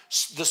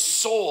 the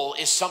soul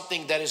is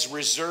something that is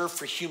reserved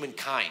for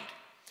humankind.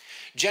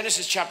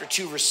 Genesis chapter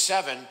 2 verse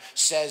 7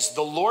 says,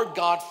 the Lord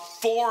God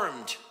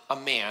formed a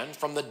man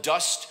from the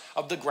dust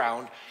of the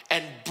ground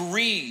and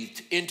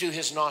breathed into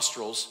his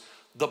nostrils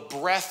the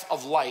breath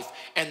of life,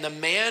 and the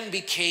man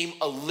became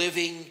a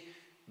living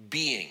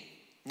being.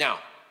 Now,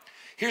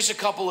 here's a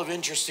couple of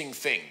interesting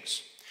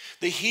things.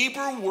 The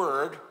Hebrew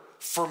word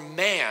for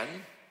man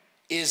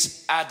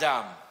is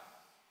Adam,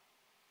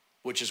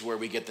 which is where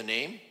we get the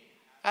name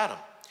Adam.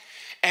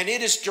 And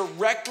it is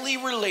directly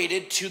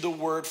related to the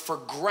word for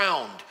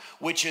ground,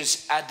 which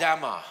is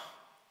Adamah.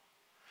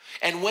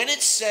 And when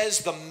it says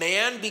the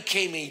man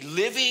became a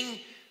living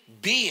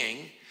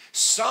being,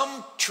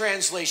 some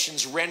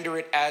translations render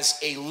it as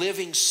a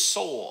living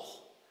soul.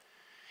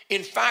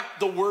 In fact,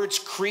 the words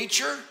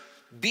creature,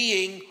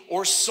 being,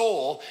 or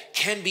soul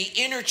can be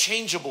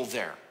interchangeable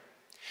there.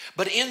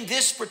 But in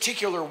this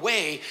particular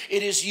way,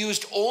 it is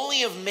used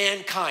only of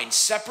mankind,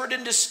 separate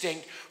and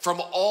distinct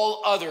from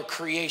all other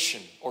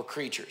creation or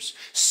creatures,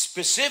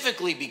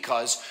 specifically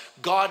because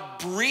God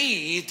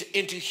breathed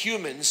into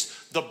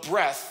humans the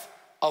breath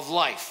of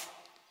life.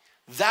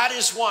 That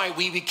is why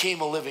we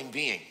became a living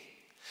being.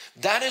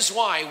 That is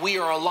why we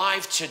are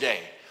alive today.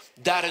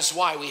 That is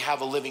why we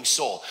have a living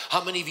soul.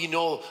 How many of you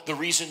know the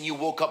reason you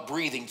woke up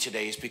breathing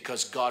today is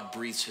because God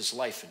breathes his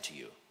life into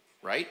you?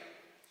 right?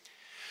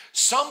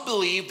 Some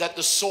believe that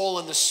the soul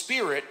and the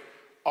spirit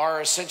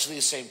are essentially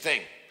the same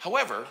thing.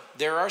 However,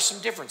 there are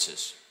some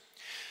differences.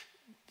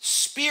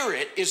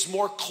 Spirit is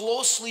more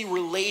closely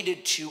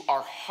related to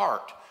our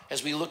heart,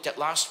 as we looked at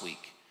last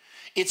week.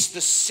 It's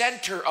the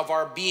center of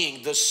our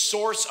being, the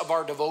source of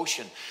our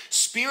devotion.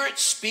 Spirit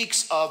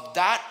speaks of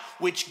that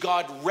which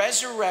God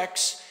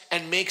resurrects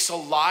and makes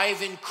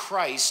alive in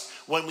Christ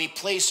when we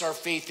place our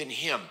faith in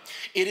him.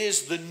 It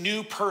is the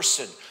new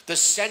person, the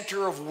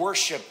center of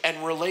worship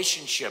and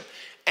relationship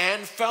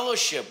and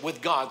fellowship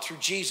with God through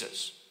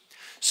Jesus.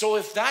 So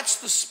if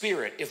that's the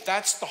spirit, if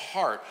that's the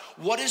heart,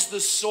 what is the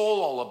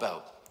soul all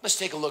about? Let's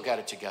take a look at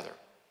it together.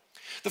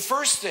 The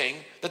first thing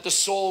that the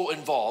soul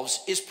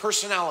involves is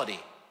personality.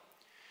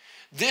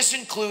 This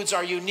includes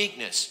our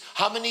uniqueness.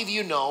 How many of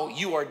you know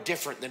you are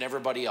different than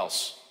everybody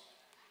else?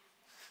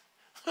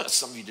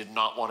 Some of you did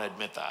not want to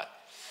admit that.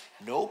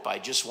 Nope, I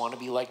just want to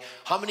be like.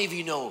 How many of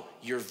you know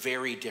you're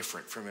very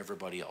different from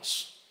everybody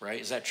else? Right?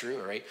 Is that true?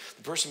 All right.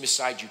 The person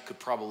beside you could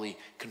probably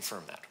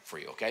confirm that for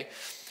you, okay?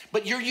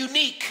 But you're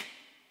unique.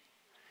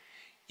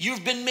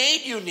 You've been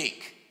made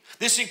unique.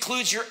 This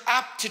includes your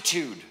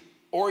aptitude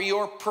or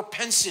your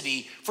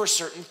propensity for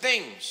certain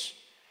things.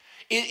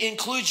 It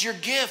includes your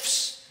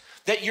gifts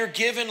that you're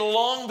given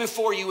long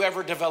before you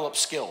ever develop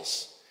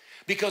skills.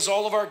 Because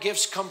all of our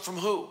gifts come from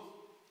who?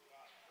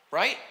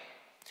 Right?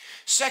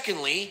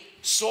 Secondly,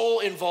 soul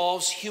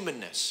involves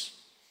humanness.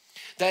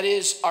 That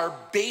is our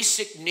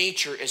basic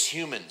nature as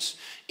humans.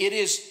 It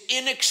is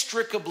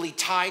inextricably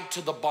tied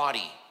to the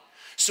body.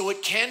 So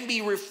it can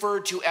be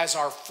referred to as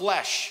our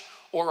flesh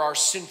or our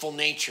sinful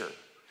nature.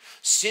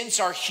 Since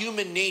our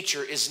human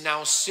nature is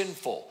now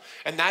sinful,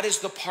 and that is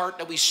the part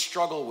that we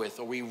struggle with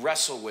or we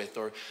wrestle with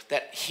or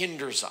that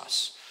hinders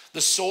us.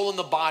 The soul and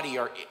the body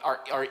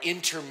are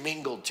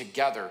intermingled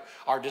together.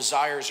 Our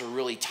desires are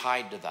really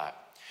tied to that.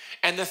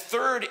 And the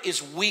third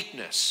is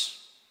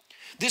weakness.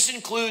 This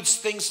includes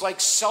things like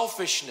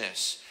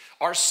selfishness,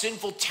 our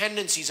sinful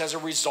tendencies as a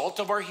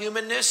result of our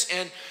humanness,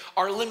 and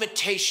our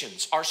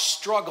limitations, our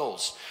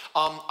struggles,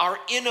 our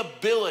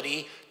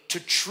inability to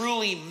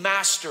truly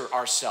master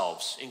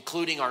ourselves,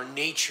 including our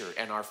nature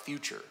and our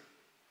future.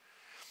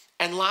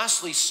 And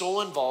lastly,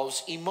 soul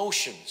involves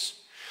emotions.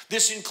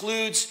 This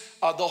includes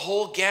the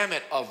whole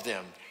gamut of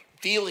them: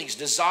 feelings,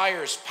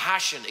 desires,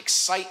 passion,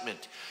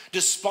 excitement,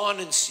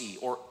 despondency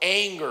or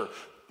anger,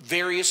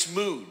 various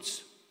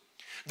moods.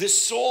 The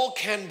soul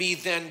can be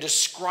then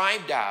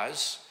described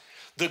as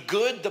the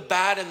good, the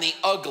bad, and the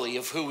ugly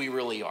of who we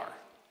really are.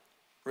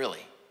 Really.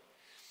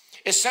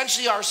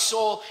 Essentially, our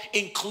soul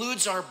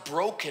includes our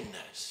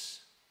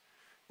brokenness.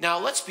 Now,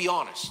 let's be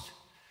honest.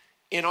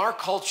 In our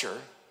culture,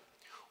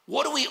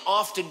 what do we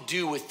often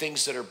do with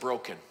things that are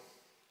broken?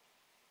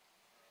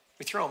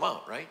 We throw them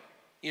out, right?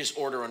 You just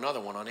order another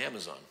one on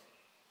Amazon.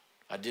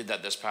 I did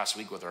that this past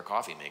week with our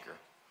coffee maker.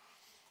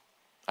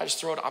 I just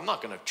throw it. I'm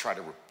not going to try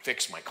to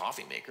fix my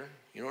coffee maker.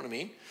 You know what I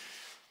mean?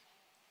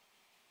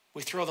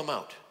 We throw them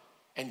out.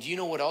 And do you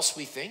know what else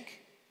we think?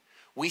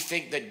 We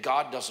think that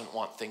God doesn't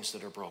want things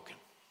that are broken.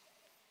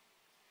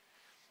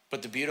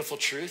 But the beautiful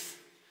truth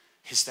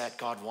is that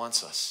God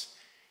wants us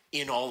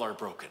in all our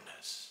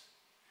brokenness.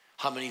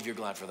 How many of you are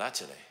glad for that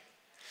today?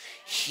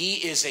 He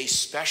is a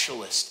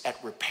specialist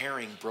at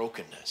repairing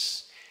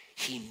brokenness.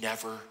 He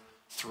never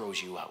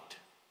throws you out.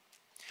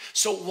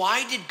 So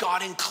why did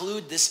God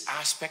include this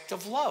aspect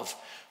of love?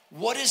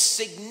 What is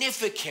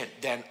significant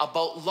then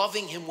about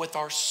loving him with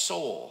our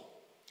soul?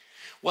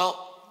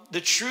 Well,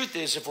 the truth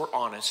is, if we're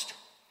honest,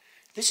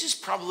 this is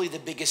probably the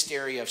biggest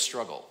area of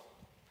struggle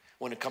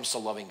when it comes to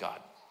loving God.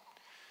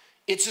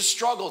 It's a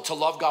struggle to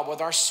love God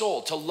with our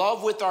soul, to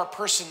love with our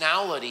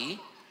personality,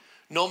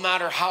 no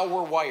matter how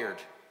we're wired.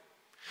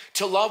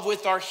 To love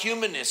with our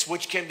humanness,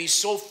 which can be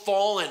so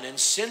fallen and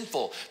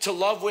sinful. To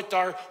love with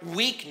our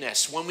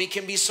weakness, when we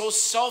can be so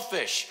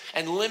selfish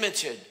and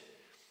limited.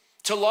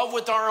 To love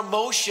with our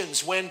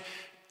emotions, when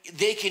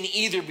they can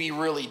either be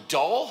really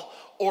dull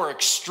or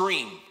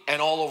extreme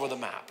and all over the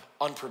map,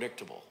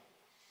 unpredictable.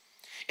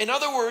 In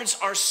other words,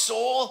 our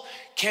soul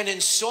can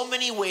in so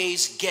many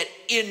ways get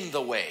in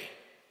the way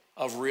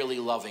of really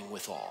loving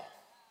with all.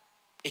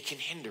 It can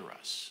hinder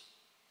us.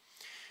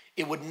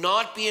 It would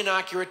not be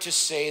inaccurate to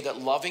say that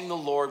loving the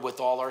Lord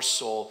with all our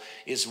soul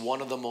is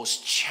one of the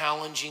most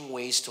challenging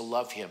ways to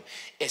love him,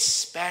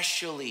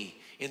 especially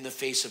in the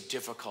face of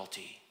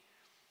difficulty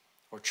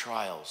or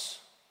trials,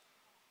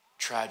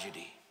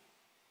 tragedy,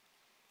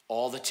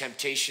 all the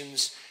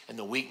temptations and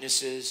the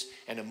weaknesses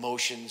and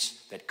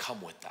emotions that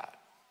come with that.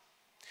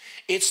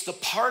 It's the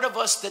part of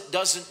us that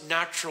doesn't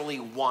naturally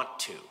want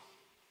to.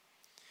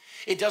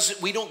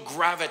 We don't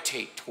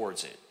gravitate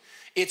towards it.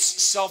 It's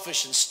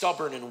selfish and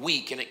stubborn and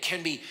weak, and it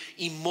can be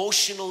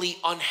emotionally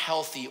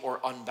unhealthy or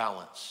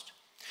unbalanced.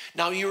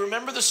 Now, you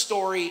remember the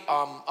story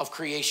of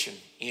creation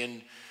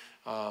in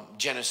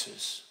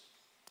Genesis,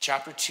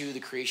 chapter 2, the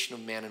creation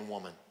of man and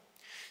woman.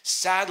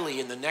 Sadly,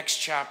 in the next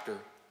chapter,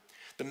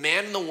 the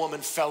man and the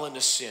woman fell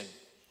into sin.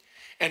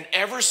 And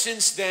ever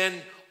since then,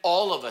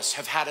 all of us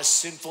have had a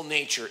sinful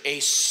nature, a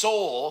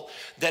soul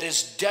that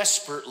is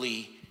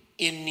desperately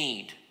in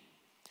need.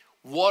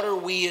 What are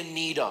we in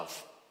need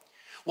of?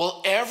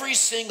 Well, every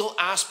single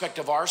aspect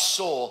of our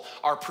soul,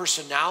 our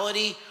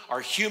personality,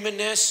 our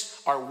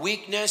humanness, our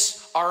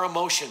weakness, our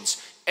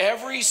emotions,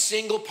 every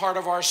single part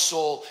of our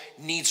soul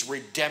needs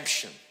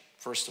redemption,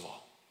 first of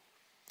all.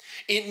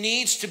 It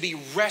needs to be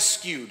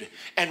rescued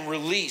and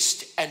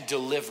released and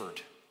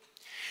delivered.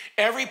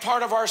 Every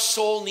part of our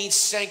soul needs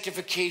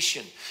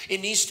sanctification.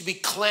 It needs to be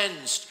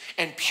cleansed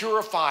and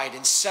purified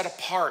and set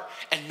apart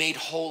and made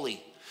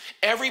holy.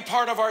 Every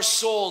part of our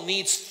soul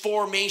needs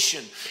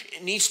formation.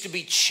 It needs to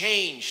be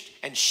changed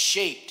and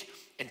shaped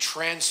and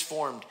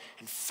transformed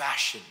and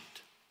fashioned.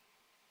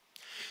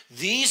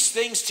 These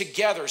things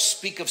together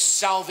speak of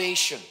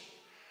salvation,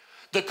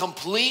 the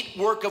complete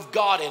work of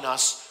God in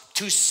us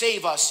to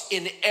save us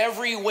in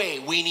every way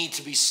we need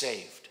to be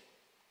saved.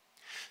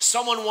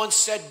 Someone once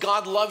said,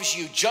 God loves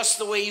you just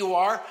the way you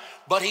are,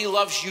 but he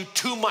loves you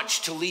too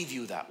much to leave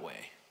you that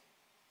way.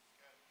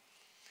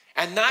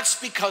 And that's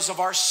because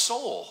of our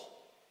soul.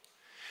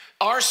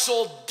 Our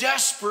soul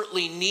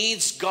desperately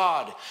needs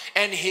God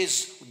and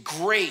his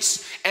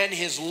grace and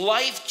his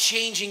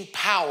life-changing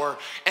power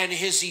and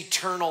his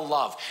eternal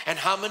love. And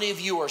how many of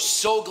you are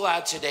so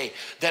glad today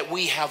that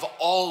we have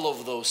all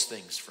of those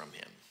things from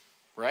him,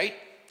 right?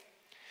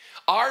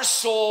 Our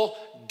soul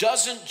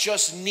doesn't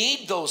just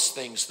need those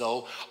things,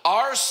 though.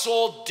 Our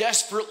soul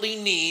desperately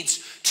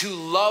needs to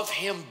love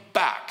him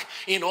back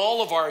in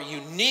all of our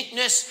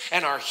uniqueness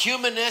and our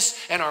humanness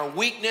and our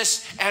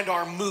weakness and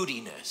our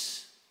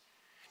moodiness.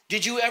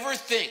 Did you ever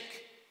think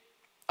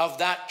of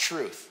that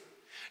truth?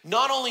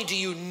 Not only do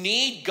you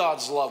need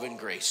God's love and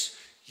grace,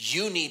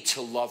 you need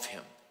to love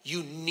him.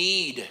 You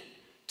need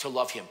to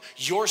love him.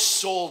 Your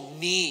soul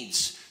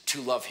needs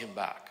to love him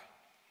back.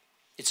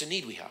 It's a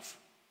need we have.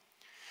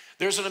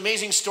 There's an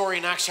amazing story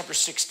in Acts chapter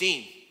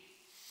 16,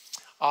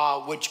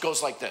 which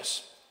goes like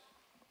this.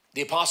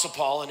 The Apostle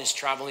Paul and his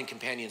traveling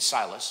companion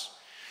Silas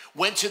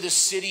went to the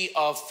city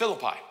of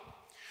Philippi,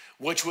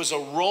 which was a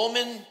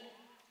Roman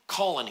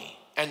colony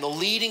and the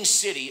leading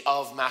city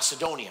of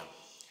Macedonia.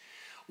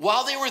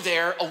 While they were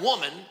there, a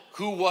woman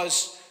who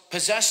was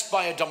possessed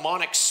by a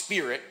demonic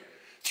spirit,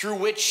 through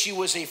which she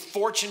was a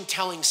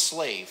fortune-telling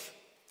slave,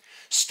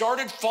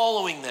 started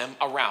following them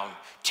around,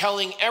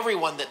 telling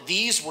everyone that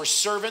these were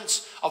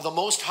servants of the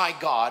Most High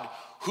God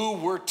who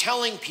were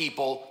telling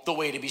people the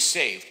way to be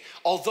saved.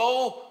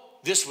 Although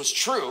this was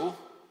true,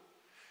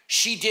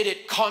 she did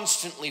it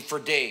constantly for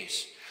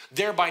days,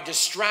 thereby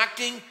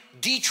distracting,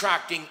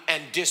 detracting,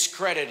 and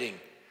discrediting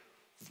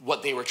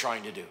what they were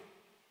trying to do.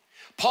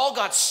 Paul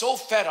got so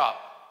fed up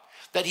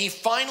that he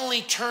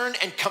finally turned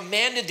and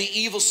commanded the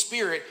evil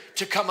spirit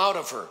to come out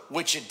of her,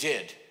 which it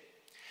did.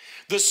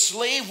 The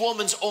slave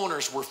woman's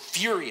owners were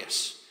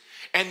furious,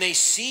 and they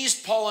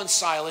seized Paul and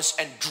Silas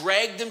and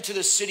dragged them to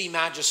the city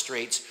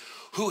magistrates,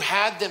 who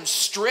had them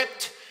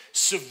stripped,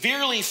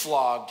 severely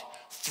flogged,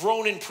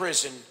 thrown in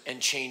prison,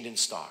 and chained in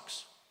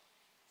stocks.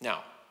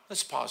 Now,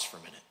 let's pause for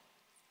a minute.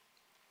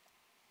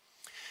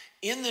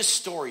 In this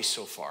story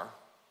so far,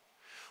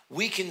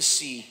 we can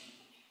see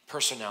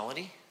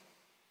personality,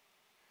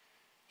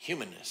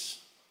 humanness,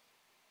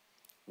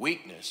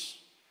 weakness,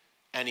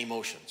 and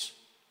emotions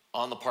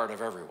on the part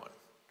of everyone.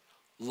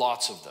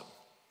 Lots of them,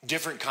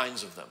 different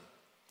kinds of them.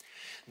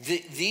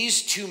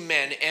 These two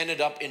men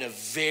ended up in a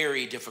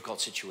very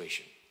difficult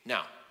situation.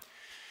 Now,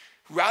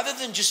 rather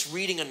than just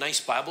reading a nice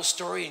Bible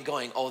story and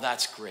going, oh,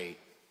 that's great,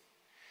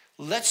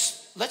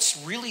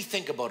 let's really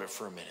think about it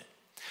for a minute.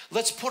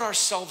 Let's put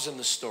ourselves in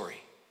the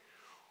story.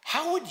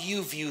 How would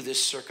you view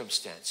this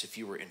circumstance if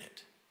you were in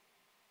it?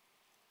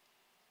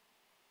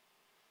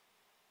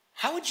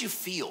 How would you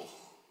feel?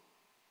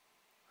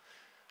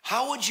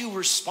 How would you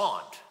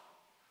respond?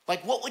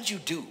 Like, what would you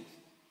do?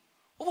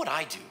 What would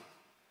I do?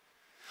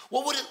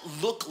 What would it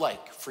look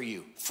like for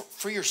you,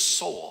 for your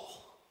soul?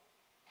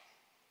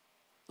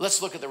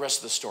 Let's look at the rest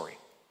of the story.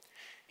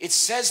 It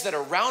says that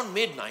around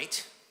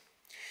midnight,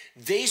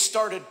 they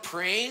started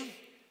praying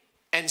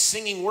and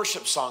singing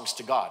worship songs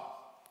to God.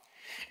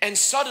 And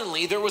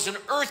suddenly there was an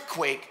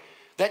earthquake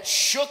that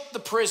shook the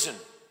prison,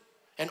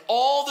 and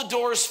all the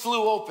doors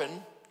flew open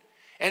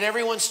and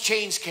everyone's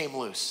chains came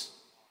loose.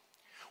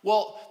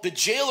 Well, the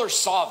jailer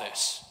saw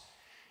this,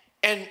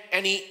 and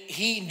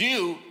he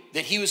knew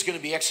that he was going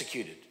to be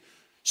executed.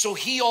 So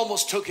he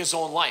almost took his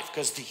own life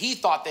because he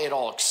thought they had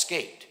all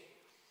escaped.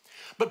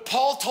 But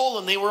Paul told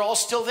them they were all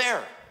still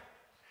there.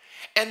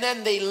 And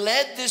then they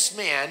led this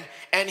man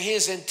and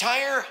his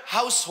entire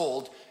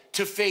household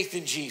to faith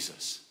in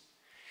Jesus.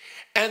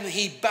 And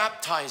he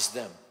baptized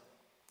them.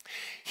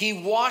 He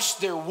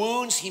washed their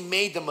wounds. He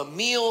made them a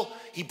meal.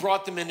 He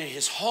brought them into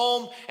his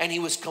home, and he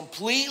was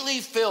completely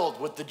filled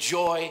with the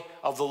joy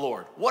of the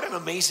Lord. What an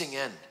amazing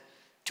end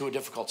to a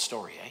difficult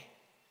story, eh?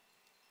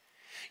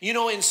 You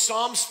know, in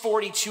Psalms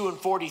 42 and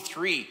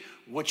 43,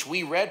 which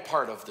we read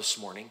part of this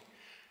morning,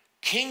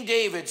 King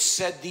David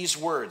said these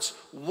words,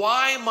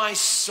 "Why, my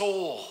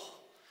soul,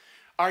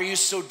 are you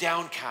so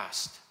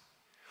downcast?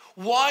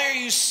 Why are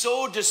you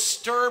so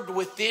disturbed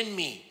within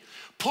me?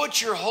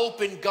 Put your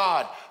hope in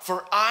God,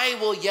 for I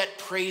will yet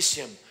praise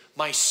him,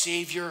 my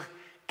Savior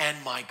and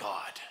my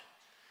God.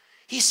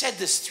 He said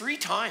this 3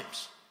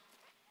 times.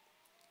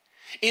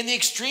 In the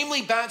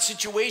extremely bad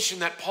situation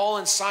that Paul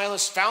and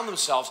Silas found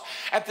themselves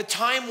at the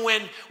time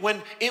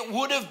when it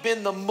would have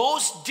been the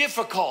most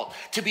difficult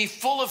to be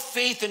full of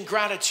faith and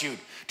gratitude,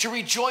 to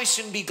rejoice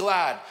and be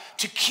glad,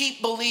 to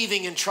keep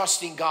believing and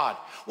trusting God,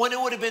 when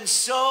it would have been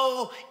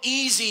so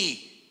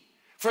easy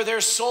for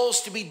their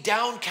souls to be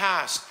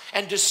downcast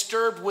and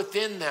disturbed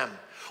within them,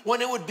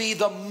 when it would be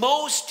the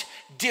most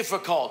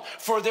difficult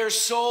for their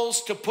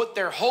souls to put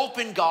their hope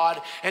in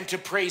God and to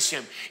praise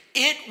him.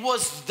 It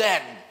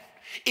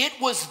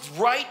was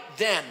right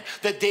then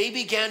that they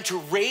began to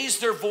raise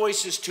their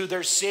voices to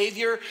their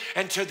Savior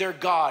and to their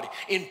God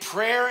in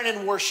prayer and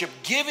in worship,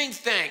 giving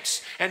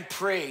thanks and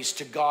praise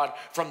to God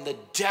from the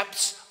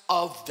depths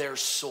of their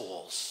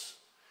souls.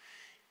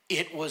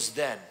 It was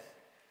then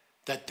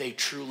that they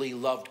truly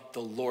loved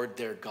the Lord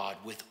their God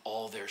with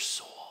all their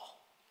soul.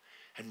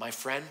 And my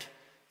friend,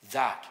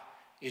 that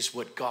is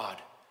what God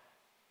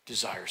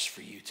desires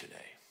for you today.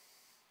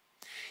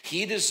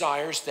 He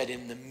desires that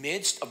in the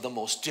midst of the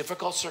most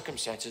difficult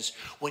circumstances,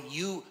 when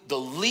you the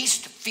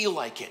least feel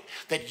like it,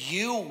 that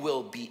you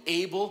will be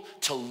able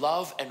to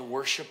love and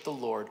worship the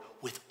Lord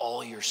with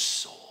all your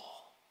soul.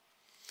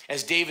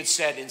 As David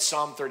said in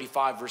Psalm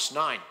 35, verse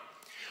 9,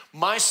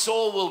 my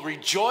soul will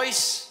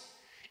rejoice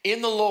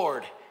in the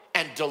Lord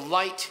and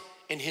delight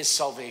in his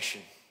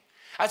salvation.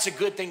 That's a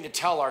good thing to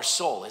tell our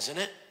soul, isn't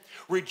it?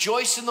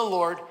 Rejoice in the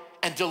Lord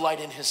and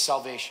delight in his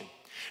salvation.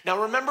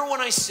 Now remember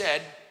when I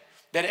said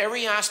that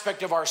every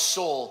aspect of our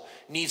soul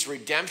needs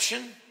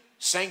redemption,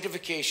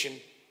 sanctification,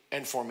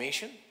 and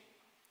formation?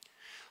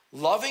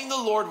 Loving the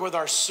Lord with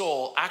our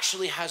soul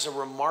actually has a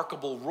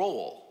remarkable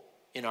role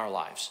in our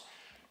lives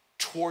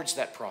towards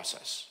that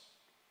process.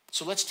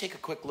 So let's take a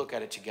quick look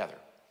at it together.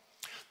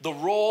 The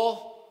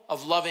role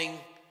of loving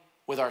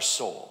with our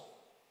soul.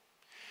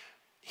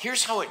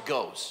 Here's how it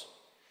goes.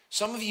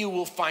 Some of you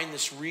will find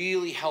this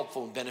really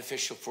helpful and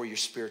beneficial for your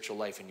spiritual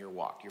life and your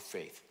walk, your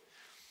faith.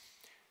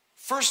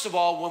 First of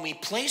all, when we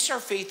place our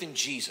faith in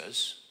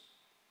Jesus,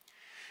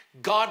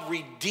 God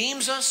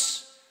redeems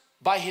us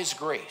by his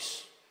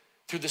grace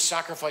through the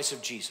sacrifice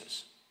of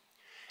Jesus.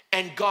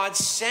 And God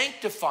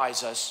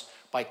sanctifies us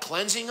by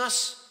cleansing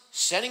us,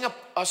 setting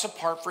us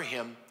apart for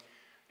him,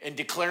 and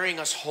declaring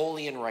us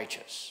holy and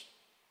righteous.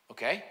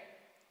 Okay?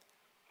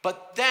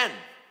 But then,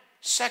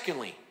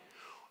 secondly,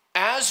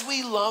 as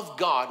we love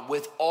God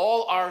with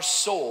all our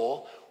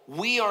soul,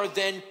 we are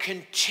then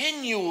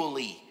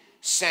continually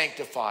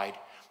sanctified,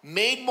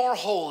 made more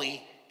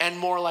holy and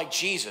more like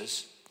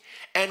Jesus,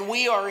 and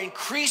we are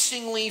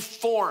increasingly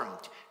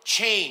formed,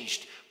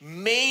 changed,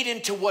 made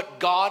into what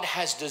God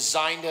has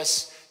designed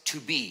us to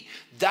be.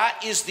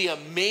 That is the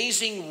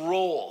amazing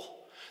role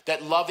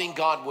that loving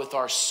God with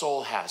our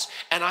soul has.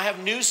 And I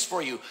have news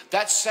for you.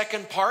 That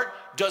second part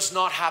does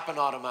not happen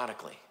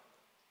automatically.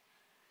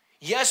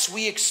 Yes,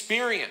 we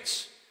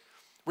experience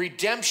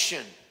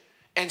redemption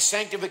and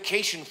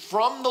sanctification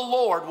from the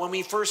Lord when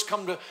we first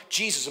come to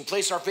Jesus and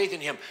place our faith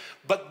in him.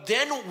 But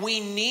then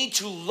we need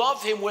to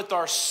love him with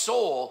our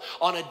soul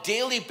on a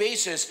daily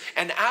basis.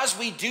 And as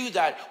we do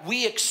that,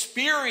 we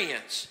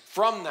experience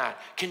from that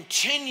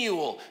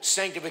continual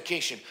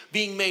sanctification,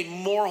 being made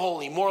more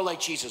holy, more like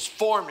Jesus,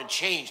 formed and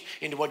changed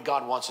into what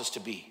God wants us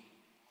to be.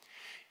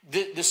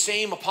 The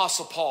same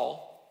Apostle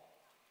Paul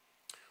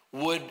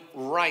would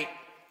write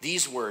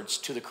these words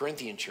to the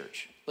Corinthian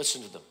church.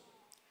 Listen to them.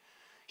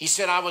 He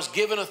said, I was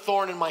given a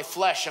thorn in my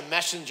flesh, a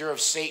messenger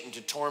of Satan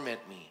to torment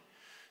me.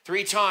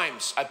 3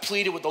 times I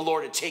pleaded with the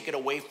Lord to take it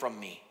away from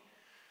me.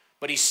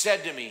 But he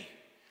said to me,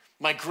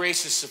 my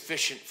grace is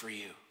sufficient for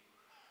you,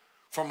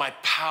 for my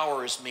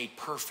power is made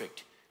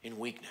perfect in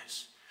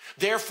weakness.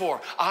 Therefore,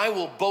 I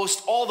will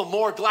boast all the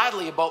more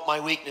gladly about my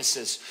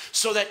weaknesses,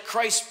 so that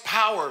Christ's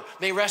power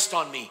may rest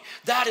on me.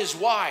 That is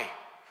why,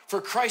 for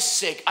Christ's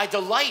sake, I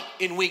delight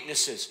in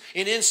weaknesses,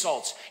 in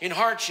insults, in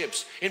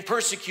hardships, in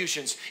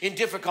persecutions, in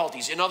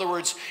difficulties. In other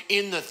words,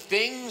 in the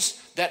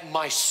things that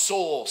my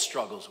soul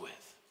struggles with.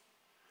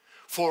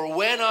 For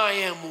when I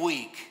am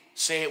weak,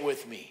 say it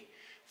with me,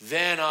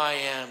 then I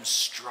am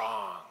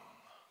strong.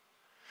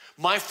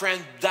 My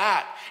friend,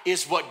 that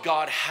is what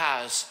God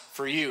has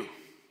for you.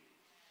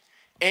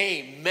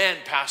 Amen,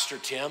 Pastor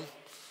Tim.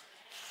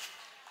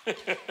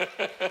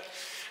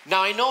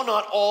 Now, I know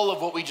not all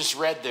of what we just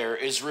read there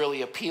is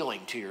really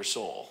appealing to your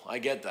soul. I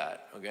get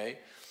that, okay?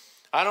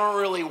 I don't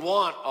really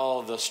want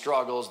all the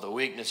struggles, the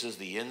weaknesses,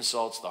 the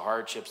insults, the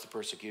hardships, the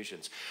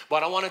persecutions.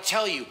 But I want to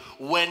tell you,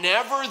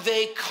 whenever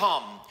they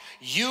come,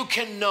 you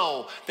can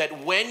know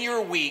that when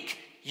you're weak,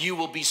 you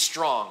will be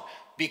strong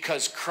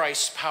because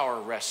Christ's power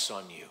rests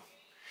on you.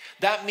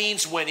 That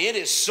means when it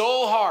is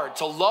so hard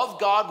to love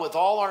God with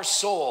all our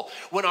soul,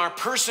 when our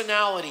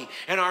personality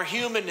and our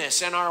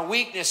humanness and our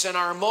weakness and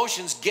our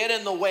emotions get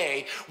in the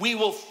way, we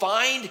will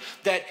find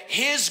that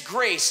his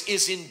grace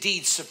is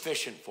indeed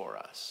sufficient for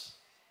us.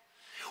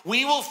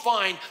 We will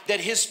find that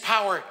his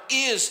power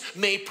is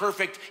made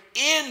perfect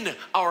in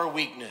our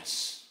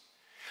weakness.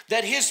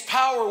 That his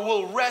power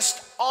will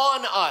rest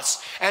on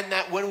us, and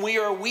that when we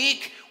are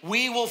weak,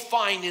 we will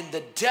find in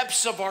the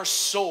depths of our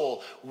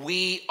soul,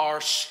 we are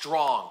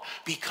strong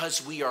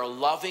because we are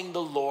loving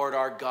the Lord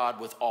our God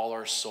with all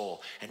our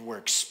soul, and we're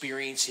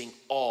experiencing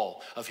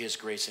all of his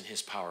grace and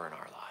his power in our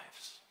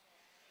lives.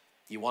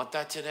 You want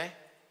that today?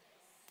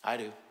 I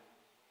do.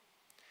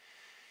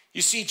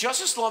 You see,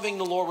 just as loving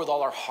the Lord with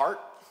all our heart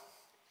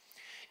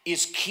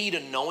is key to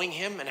knowing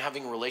him and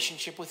having a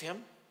relationship with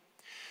him,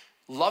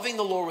 loving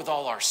the Lord with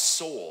all our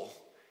soul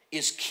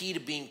is key to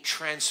being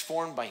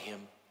transformed by him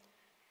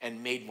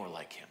and made more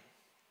like him.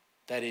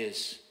 That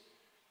is,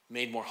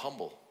 made more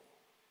humble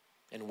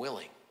and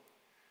willing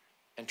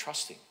and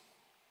trusting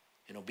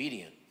and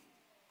obedient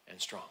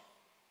and strong.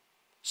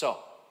 So,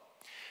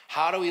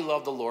 how do we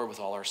love the Lord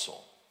with all our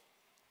soul?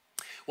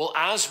 Well,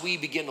 as we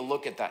begin to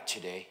look at that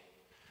today,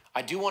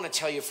 I do want to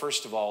tell you,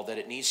 first of all, that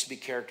it needs to be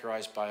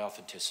characterized by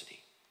authenticity.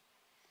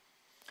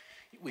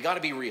 We got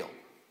to be real.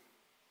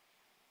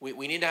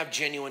 We need to have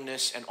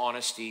genuineness and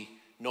honesty,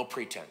 no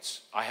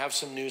pretense. I have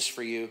some news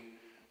for you.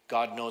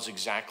 God knows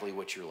exactly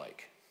what you're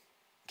like,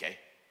 okay?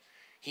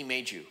 He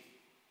made you.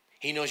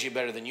 He knows you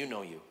better than you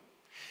know you.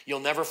 You'll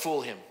never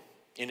fool him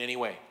in any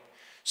way.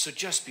 So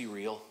just be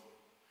real.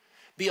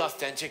 Be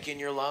authentic in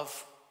your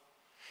love.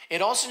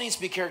 It also needs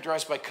to be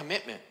characterized by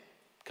commitment.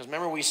 Because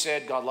remember we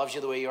said God loves you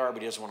the way you are,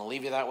 but he doesn't want to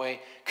leave you that way.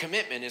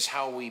 Commitment is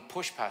how we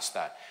push past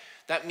that.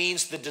 That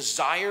means the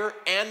desire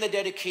and the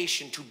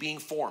dedication to being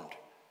formed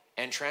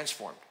and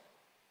transformed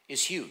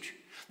is huge.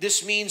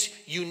 This means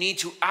you need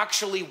to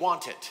actually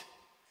want it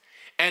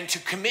and to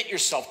commit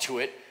yourself to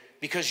it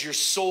because your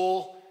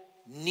soul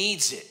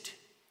needs it.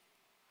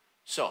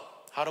 So,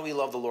 how do we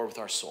love the Lord with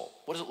our soul?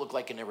 What does it look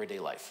like in everyday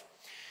life?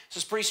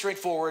 This is pretty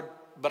straightforward,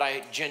 but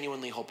I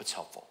genuinely hope it's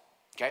helpful,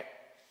 okay?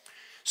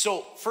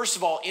 So, first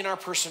of all, in our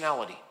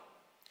personality,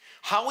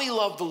 how we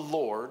love the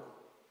Lord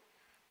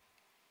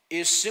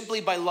is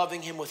simply by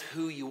loving him with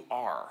who you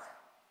are,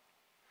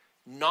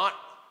 not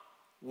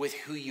with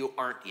who you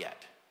aren't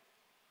yet,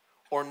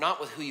 or not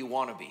with who you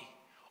want to be,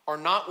 or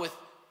not with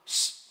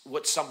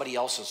what somebody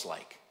else is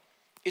like.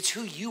 It's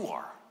who you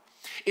are.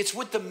 It's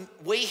with the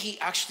way he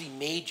actually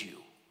made you,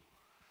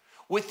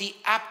 with the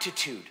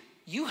aptitude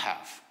you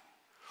have,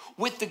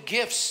 with the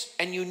gifts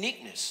and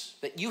uniqueness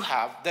that you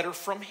have that are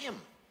from him.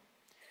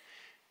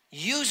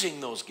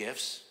 Using those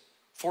gifts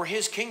for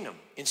his kingdom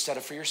instead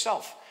of for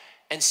yourself,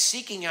 and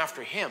seeking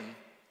after him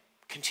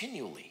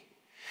continually.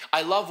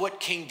 I love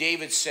what King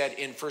David said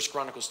in 1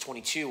 Chronicles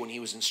 22 when he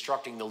was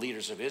instructing the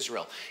leaders of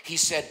Israel. He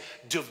said,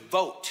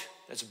 devote,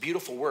 that's a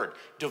beautiful word,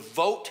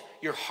 devote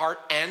your heart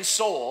and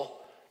soul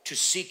to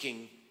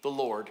seeking the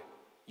Lord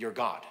your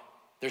God.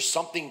 There's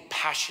something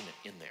passionate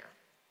in there.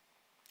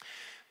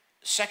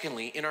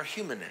 Secondly, in our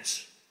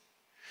humanness.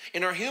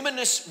 In our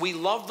humanness, we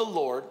love the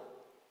Lord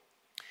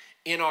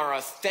in our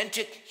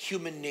authentic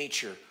human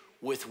nature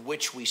with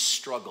which we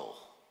struggle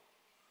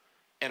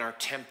and are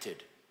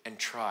tempted and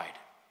tried.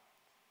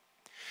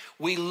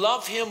 We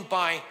love him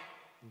by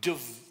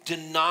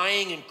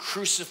denying and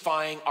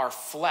crucifying our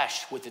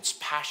flesh with its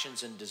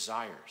passions and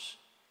desires.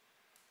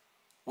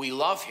 We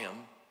love him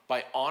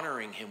by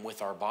honoring him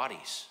with our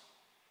bodies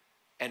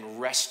and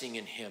resting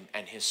in him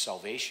and his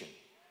salvation.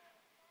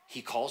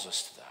 He calls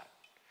us to that.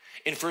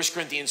 In 1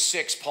 Corinthians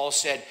 6, Paul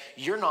said,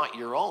 you're not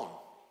your own.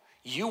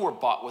 You were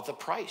bought with a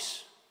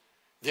price.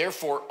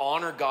 Therefore,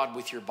 honor God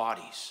with your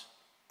bodies.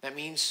 That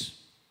means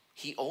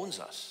he owns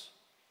us.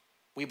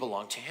 We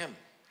belong to him.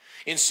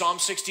 In Psalm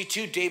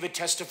 62, David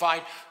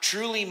testified,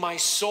 truly my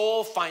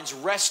soul finds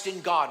rest in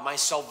God. My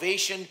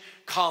salvation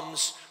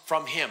comes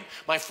from him.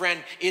 My friend,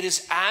 it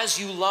is as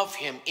you love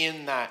him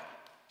in that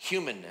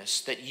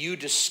humanness that you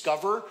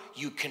discover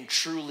you can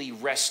truly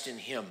rest in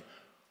him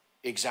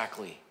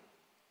exactly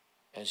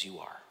as you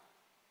are.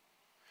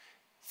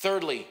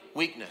 Thirdly,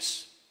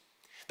 weakness.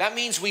 That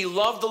means we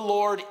love the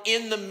Lord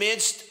in the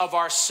midst of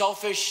our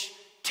selfish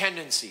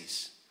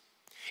tendencies,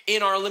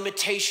 in our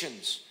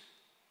limitations,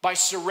 by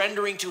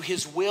surrendering to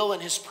his will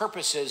and his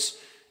purposes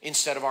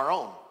instead of our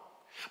own,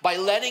 by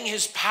letting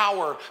his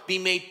power be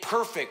made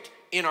perfect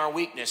in our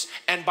weakness,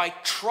 and by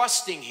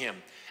trusting him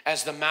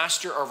as the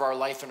master of our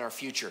life and our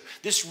future.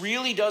 This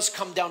really does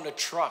come down to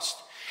trust.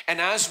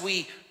 And as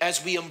we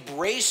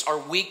embrace our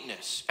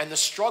weakness and the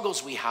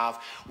struggles we have,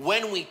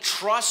 when we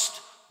trust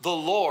the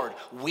Lord,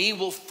 we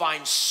will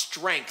find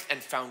strength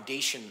and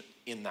foundation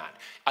in that.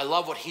 I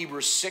love what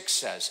Hebrews 6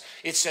 says.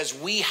 It says,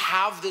 we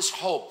have this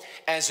hope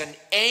as an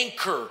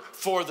anchor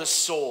for the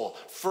soul,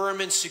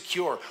 firm and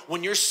secure.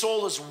 When your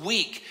soul is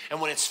weak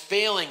and when it's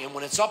failing and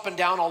when it's up and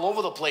down all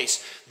over the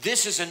place,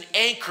 this is an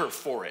anchor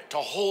for it to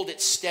hold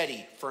it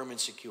steady, firm and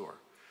secure.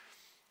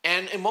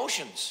 And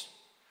emotions.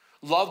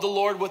 Love the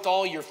Lord with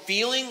all your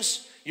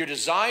feelings, your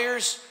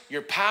desires,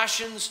 your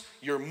passions,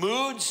 your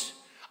moods,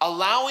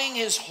 allowing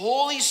his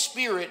Holy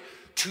Spirit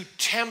to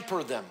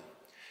temper them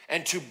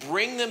and to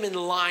bring them in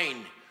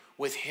line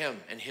with him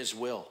and his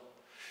will.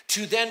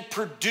 to then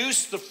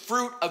produce the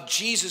fruit of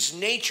Jesus'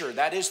 nature,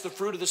 that is the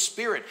fruit of the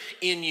Spirit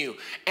in you,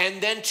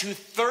 and then to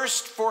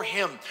thirst for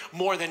him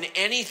more than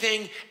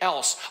anything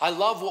else. I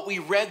love what we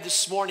read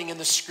this morning in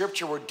the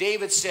scripture where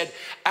David said,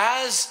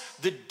 as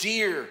the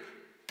deer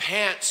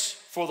pants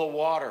for the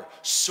water,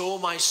 so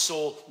my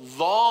soul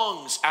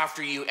longs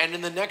after you. And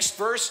in the next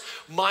verse,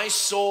 my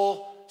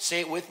soul, say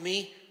it with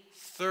me,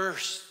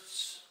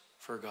 thirsts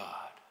for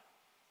God,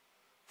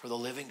 for the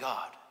living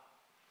God.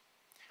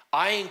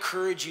 I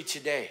encourage you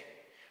today,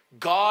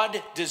 God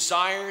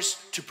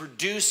desires to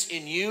produce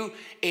in you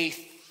a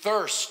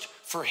thirst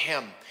for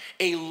him,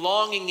 a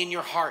longing in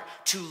your heart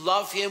to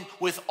love him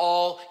with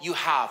all you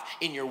have,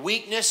 in your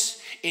weakness,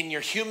 in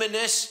your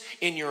humanness,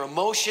 in your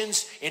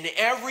emotions, in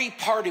every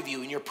part of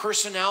you, in your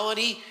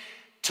personality,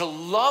 to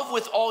love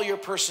with all your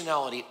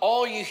personality,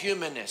 all your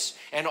humanness,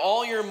 and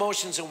all your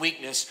emotions and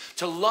weakness,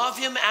 to love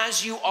him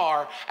as you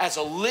are, as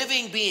a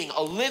living being,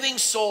 a living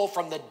soul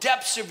from the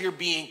depths of your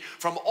being,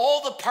 from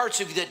all the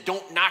parts of you that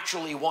don't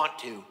naturally want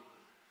to,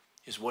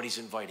 is what he's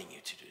inviting you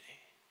to do today.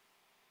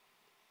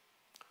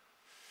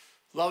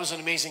 Love is an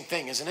amazing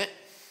thing, isn't it?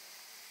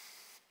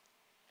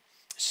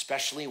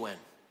 Especially when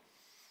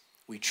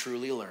we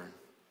truly learn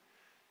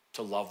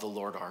to love the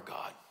Lord our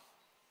God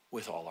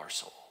with all our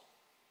soul.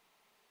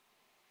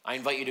 I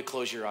invite you to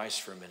close your eyes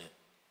for a minute.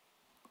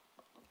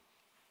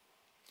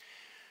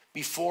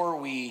 Before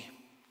we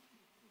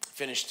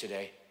finish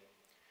today,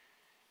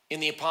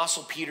 in the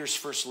Apostle Peter's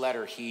first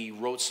letter, he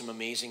wrote some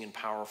amazing and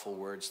powerful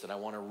words that I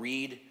want to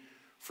read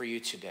for you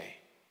today.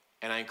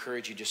 And I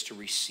encourage you just to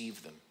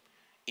receive them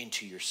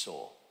into your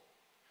soul.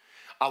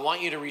 I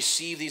want you to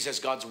receive these as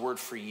God's word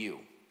for you,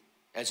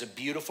 as a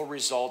beautiful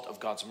result of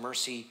God's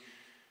mercy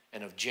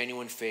and of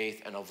genuine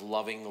faith and of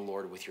loving the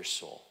Lord with your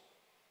soul.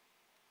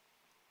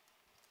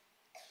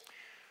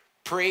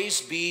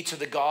 Praise be to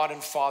the God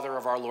and Father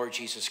of our Lord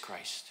Jesus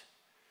Christ.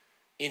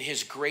 In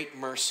his great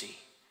mercy,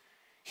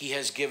 he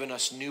has given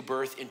us new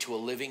birth into a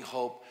living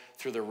hope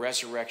through the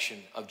resurrection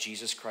of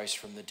Jesus Christ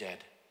from the dead,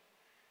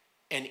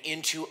 and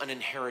into an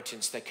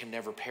inheritance that can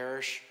never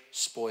perish,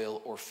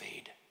 spoil, or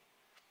fade.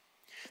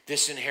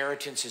 This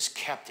inheritance is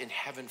kept in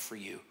heaven for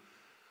you,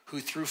 who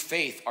through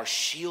faith are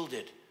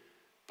shielded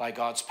by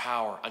God's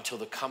power until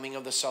the coming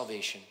of the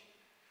salvation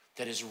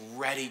that is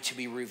ready to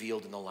be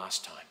revealed in the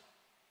last time.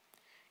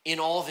 In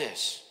all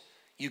this,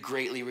 you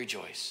greatly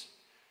rejoice,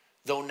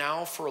 though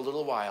now for a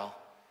little while,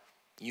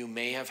 you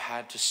may have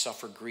had to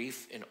suffer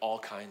grief in all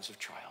kinds of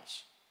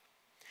trials.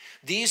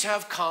 These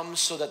have come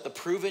so that the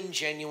proven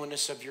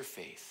genuineness of your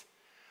faith,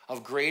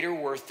 of greater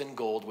worth than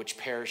gold, which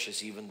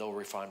perishes even though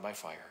refined by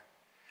fire,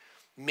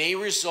 may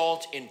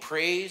result in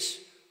praise,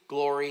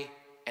 glory,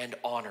 and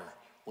honor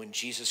when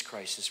Jesus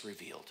Christ is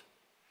revealed.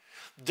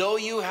 Though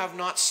you have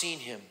not seen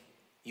him,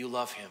 you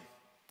love him.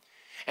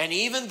 And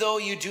even though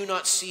you do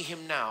not see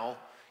him now,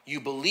 you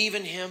believe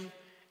in him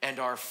and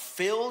are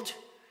filled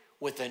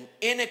with an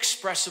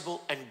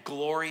inexpressible and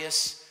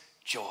glorious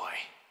joy.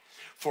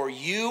 For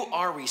you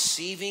are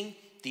receiving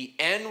the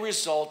end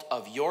result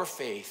of your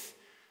faith,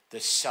 the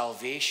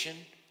salvation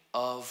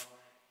of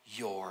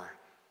your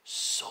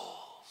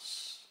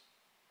souls.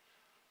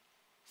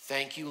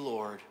 Thank you,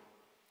 Lord,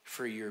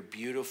 for your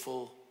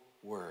beautiful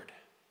word.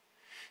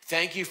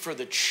 Thank you for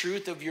the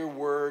truth of your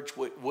word,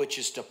 which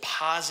is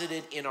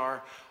deposited in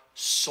our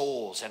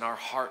souls and our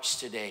hearts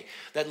today.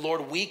 That,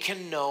 Lord, we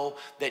can know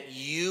that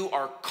you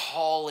are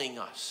calling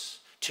us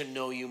to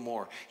know you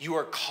more. You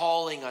are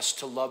calling us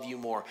to love you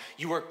more.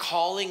 You are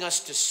calling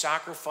us to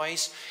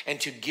sacrifice and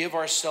to give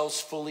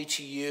ourselves fully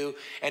to you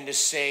and to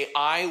say,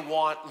 I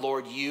want,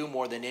 Lord, you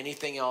more than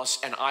anything else,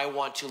 and I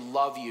want to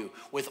love you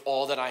with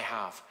all that I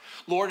have.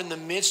 Lord, in the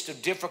midst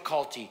of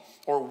difficulty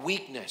or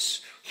weakness,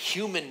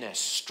 humanness,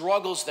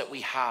 struggles that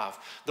we have,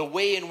 the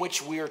way in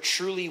which we are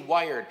truly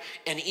wired,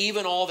 and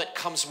even all that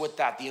comes with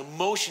that, the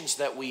emotions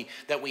that we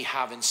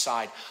have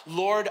inside.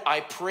 Lord, I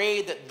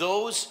pray that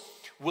those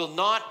will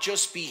not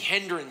just be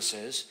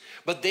hindrances,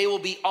 but they will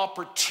be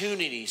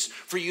opportunities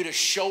for you to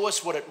show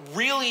us what it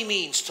really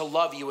means to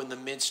love you in the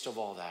midst of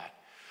all that.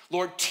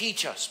 Lord,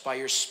 teach us by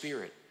your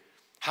Spirit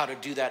how to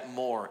do that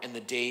more in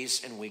the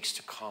days and weeks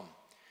to come.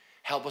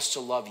 Help us to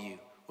love you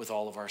with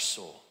all of our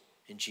soul.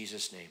 In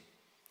Jesus' name,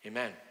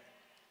 amen.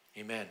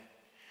 Amen.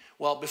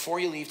 Well, before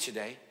you leave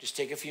today, just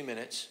take a few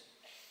minutes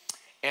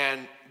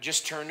and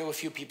just turn to a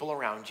few people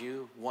around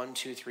you, 1,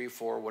 2, 3,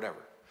 4, whatever.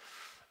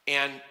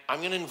 And I'm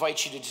going to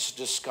invite you to just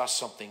discuss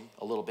something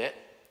a little bit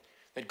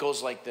that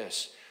goes like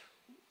this.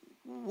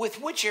 With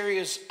which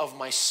areas of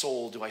my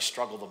soul do I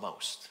struggle the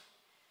most?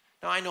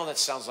 Now, I know that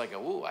sounds like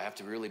I have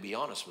to really be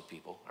honest with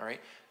people, all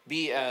right?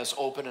 Be as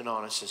open and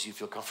honest as you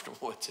feel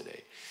comfortable with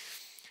today.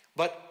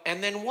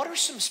 And then what are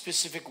some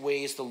specific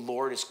ways the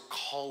Lord is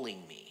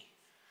calling me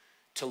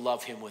to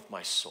love him with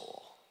my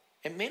soul?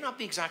 It may not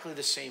be exactly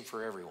the same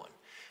for everyone,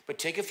 but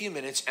take a few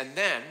minutes, and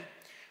then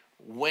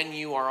when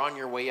you are on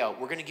your way out,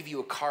 we're going to give you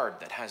a card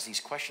that has these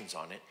questions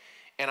on it.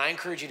 And I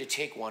encourage you to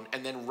take one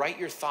and then write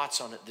your thoughts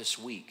on it this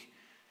week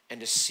and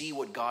to see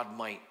what God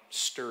might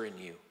stir in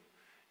you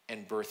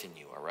and birth in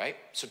you, all right?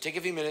 So take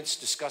a few minutes,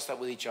 discuss that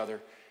with each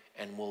other,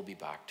 and we'll be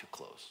back to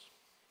close.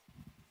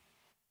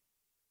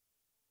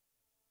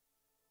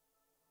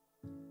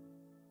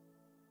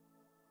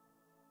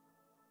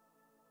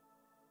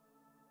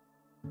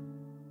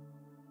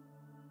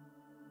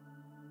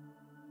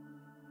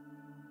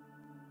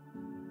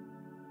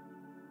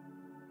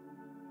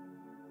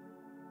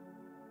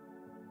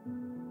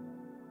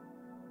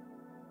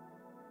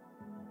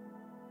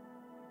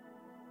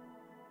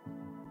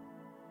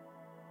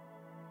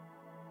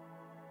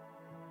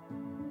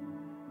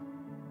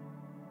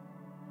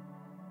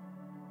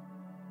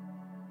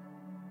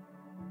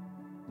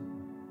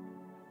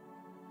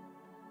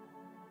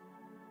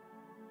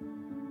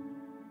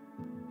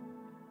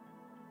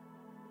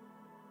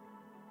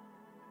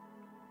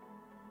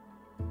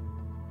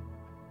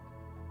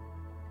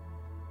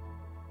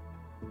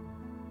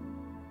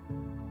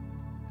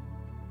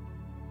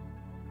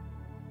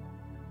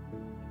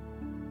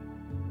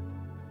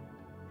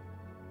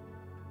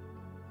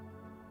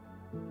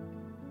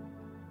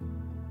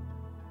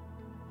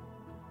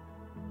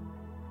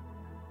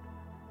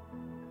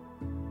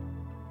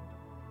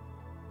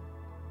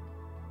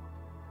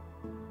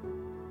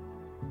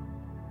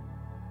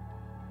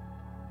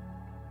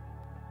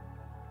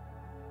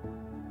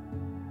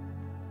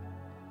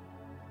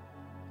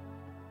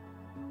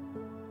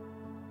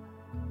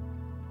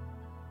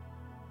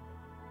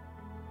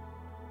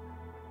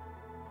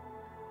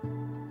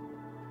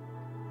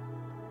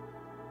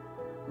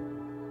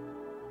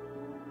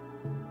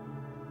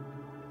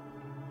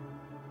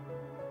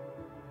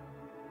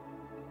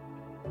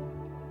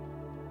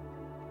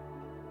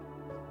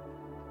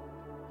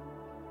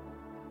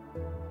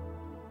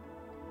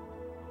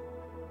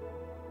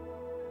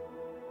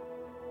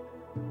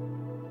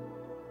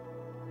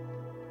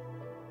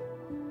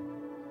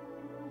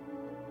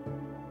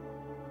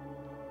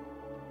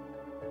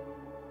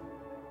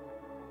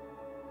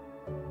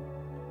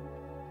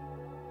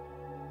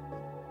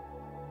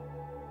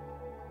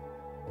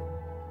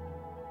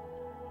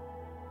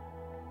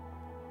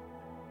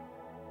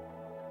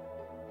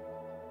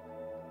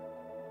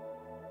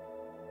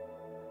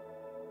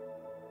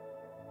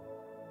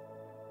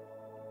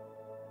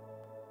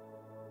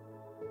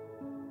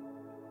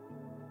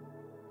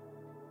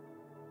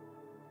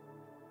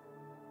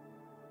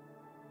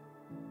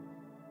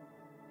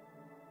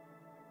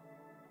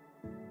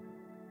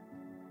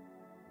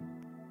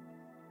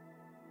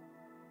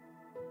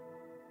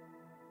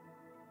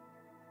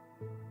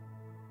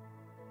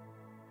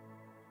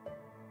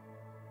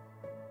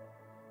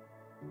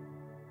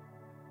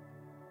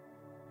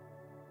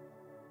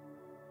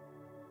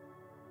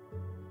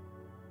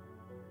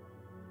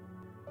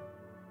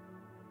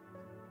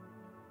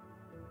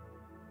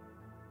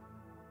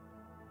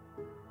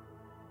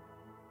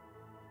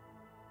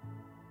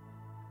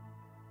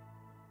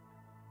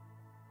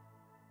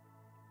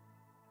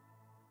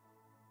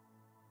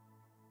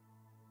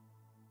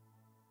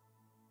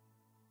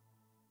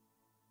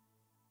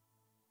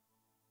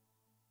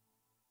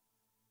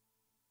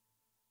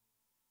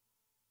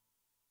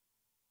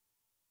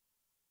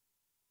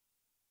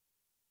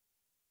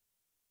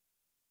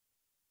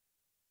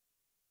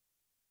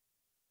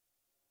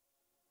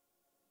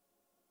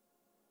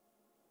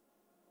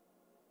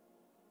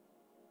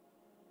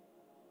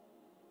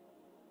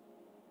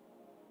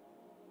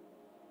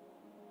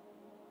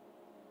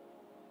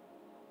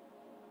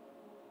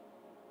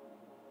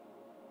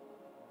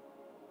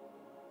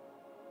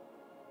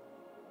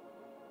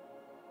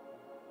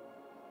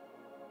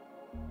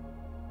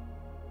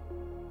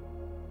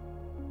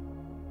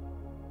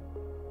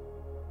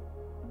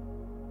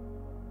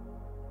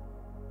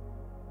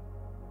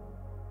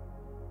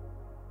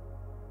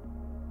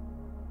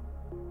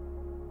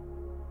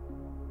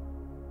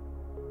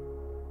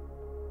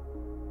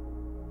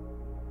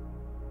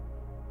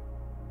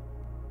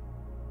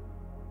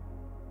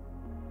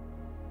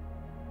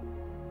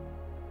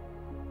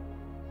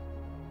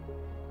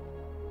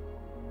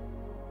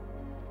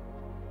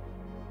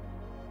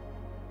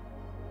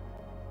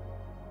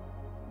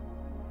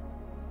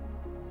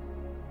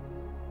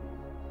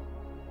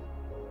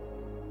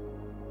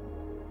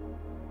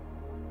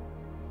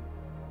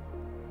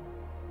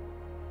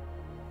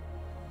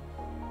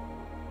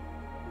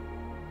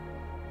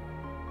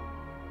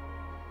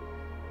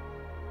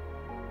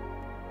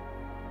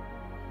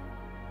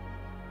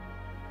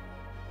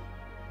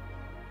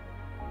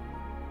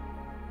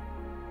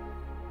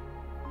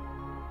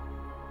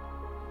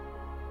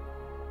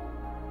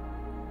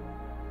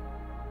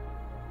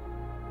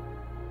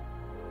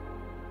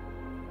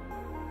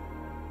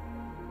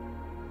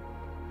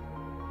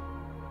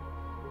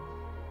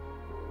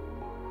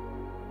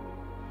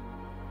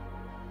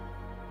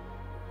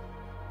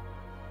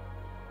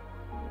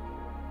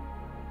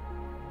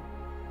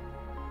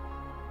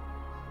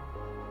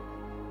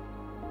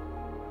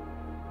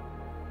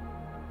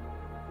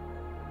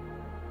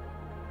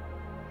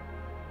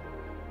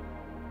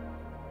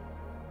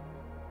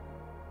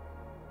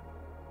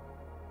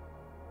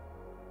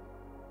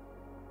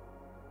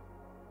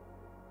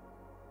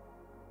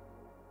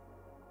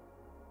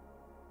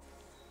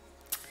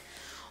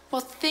 Well,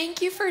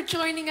 thank you for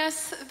joining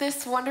us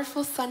this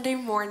wonderful Sunday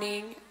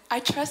morning. I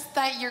trust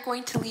that you're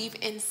going to leave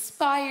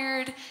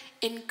inspired,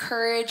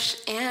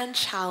 encouraged, and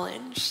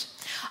challenged.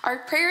 Our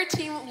prayer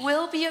team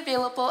will be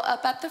available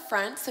up at the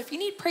front, so if you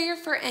need prayer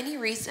for any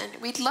reason,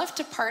 we'd love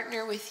to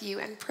partner with you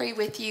and pray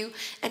with you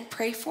and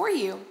pray for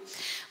you.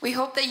 We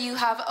hope that you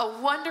have a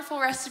wonderful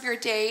rest of your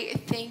day.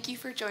 Thank you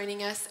for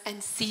joining us,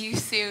 and see you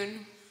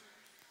soon.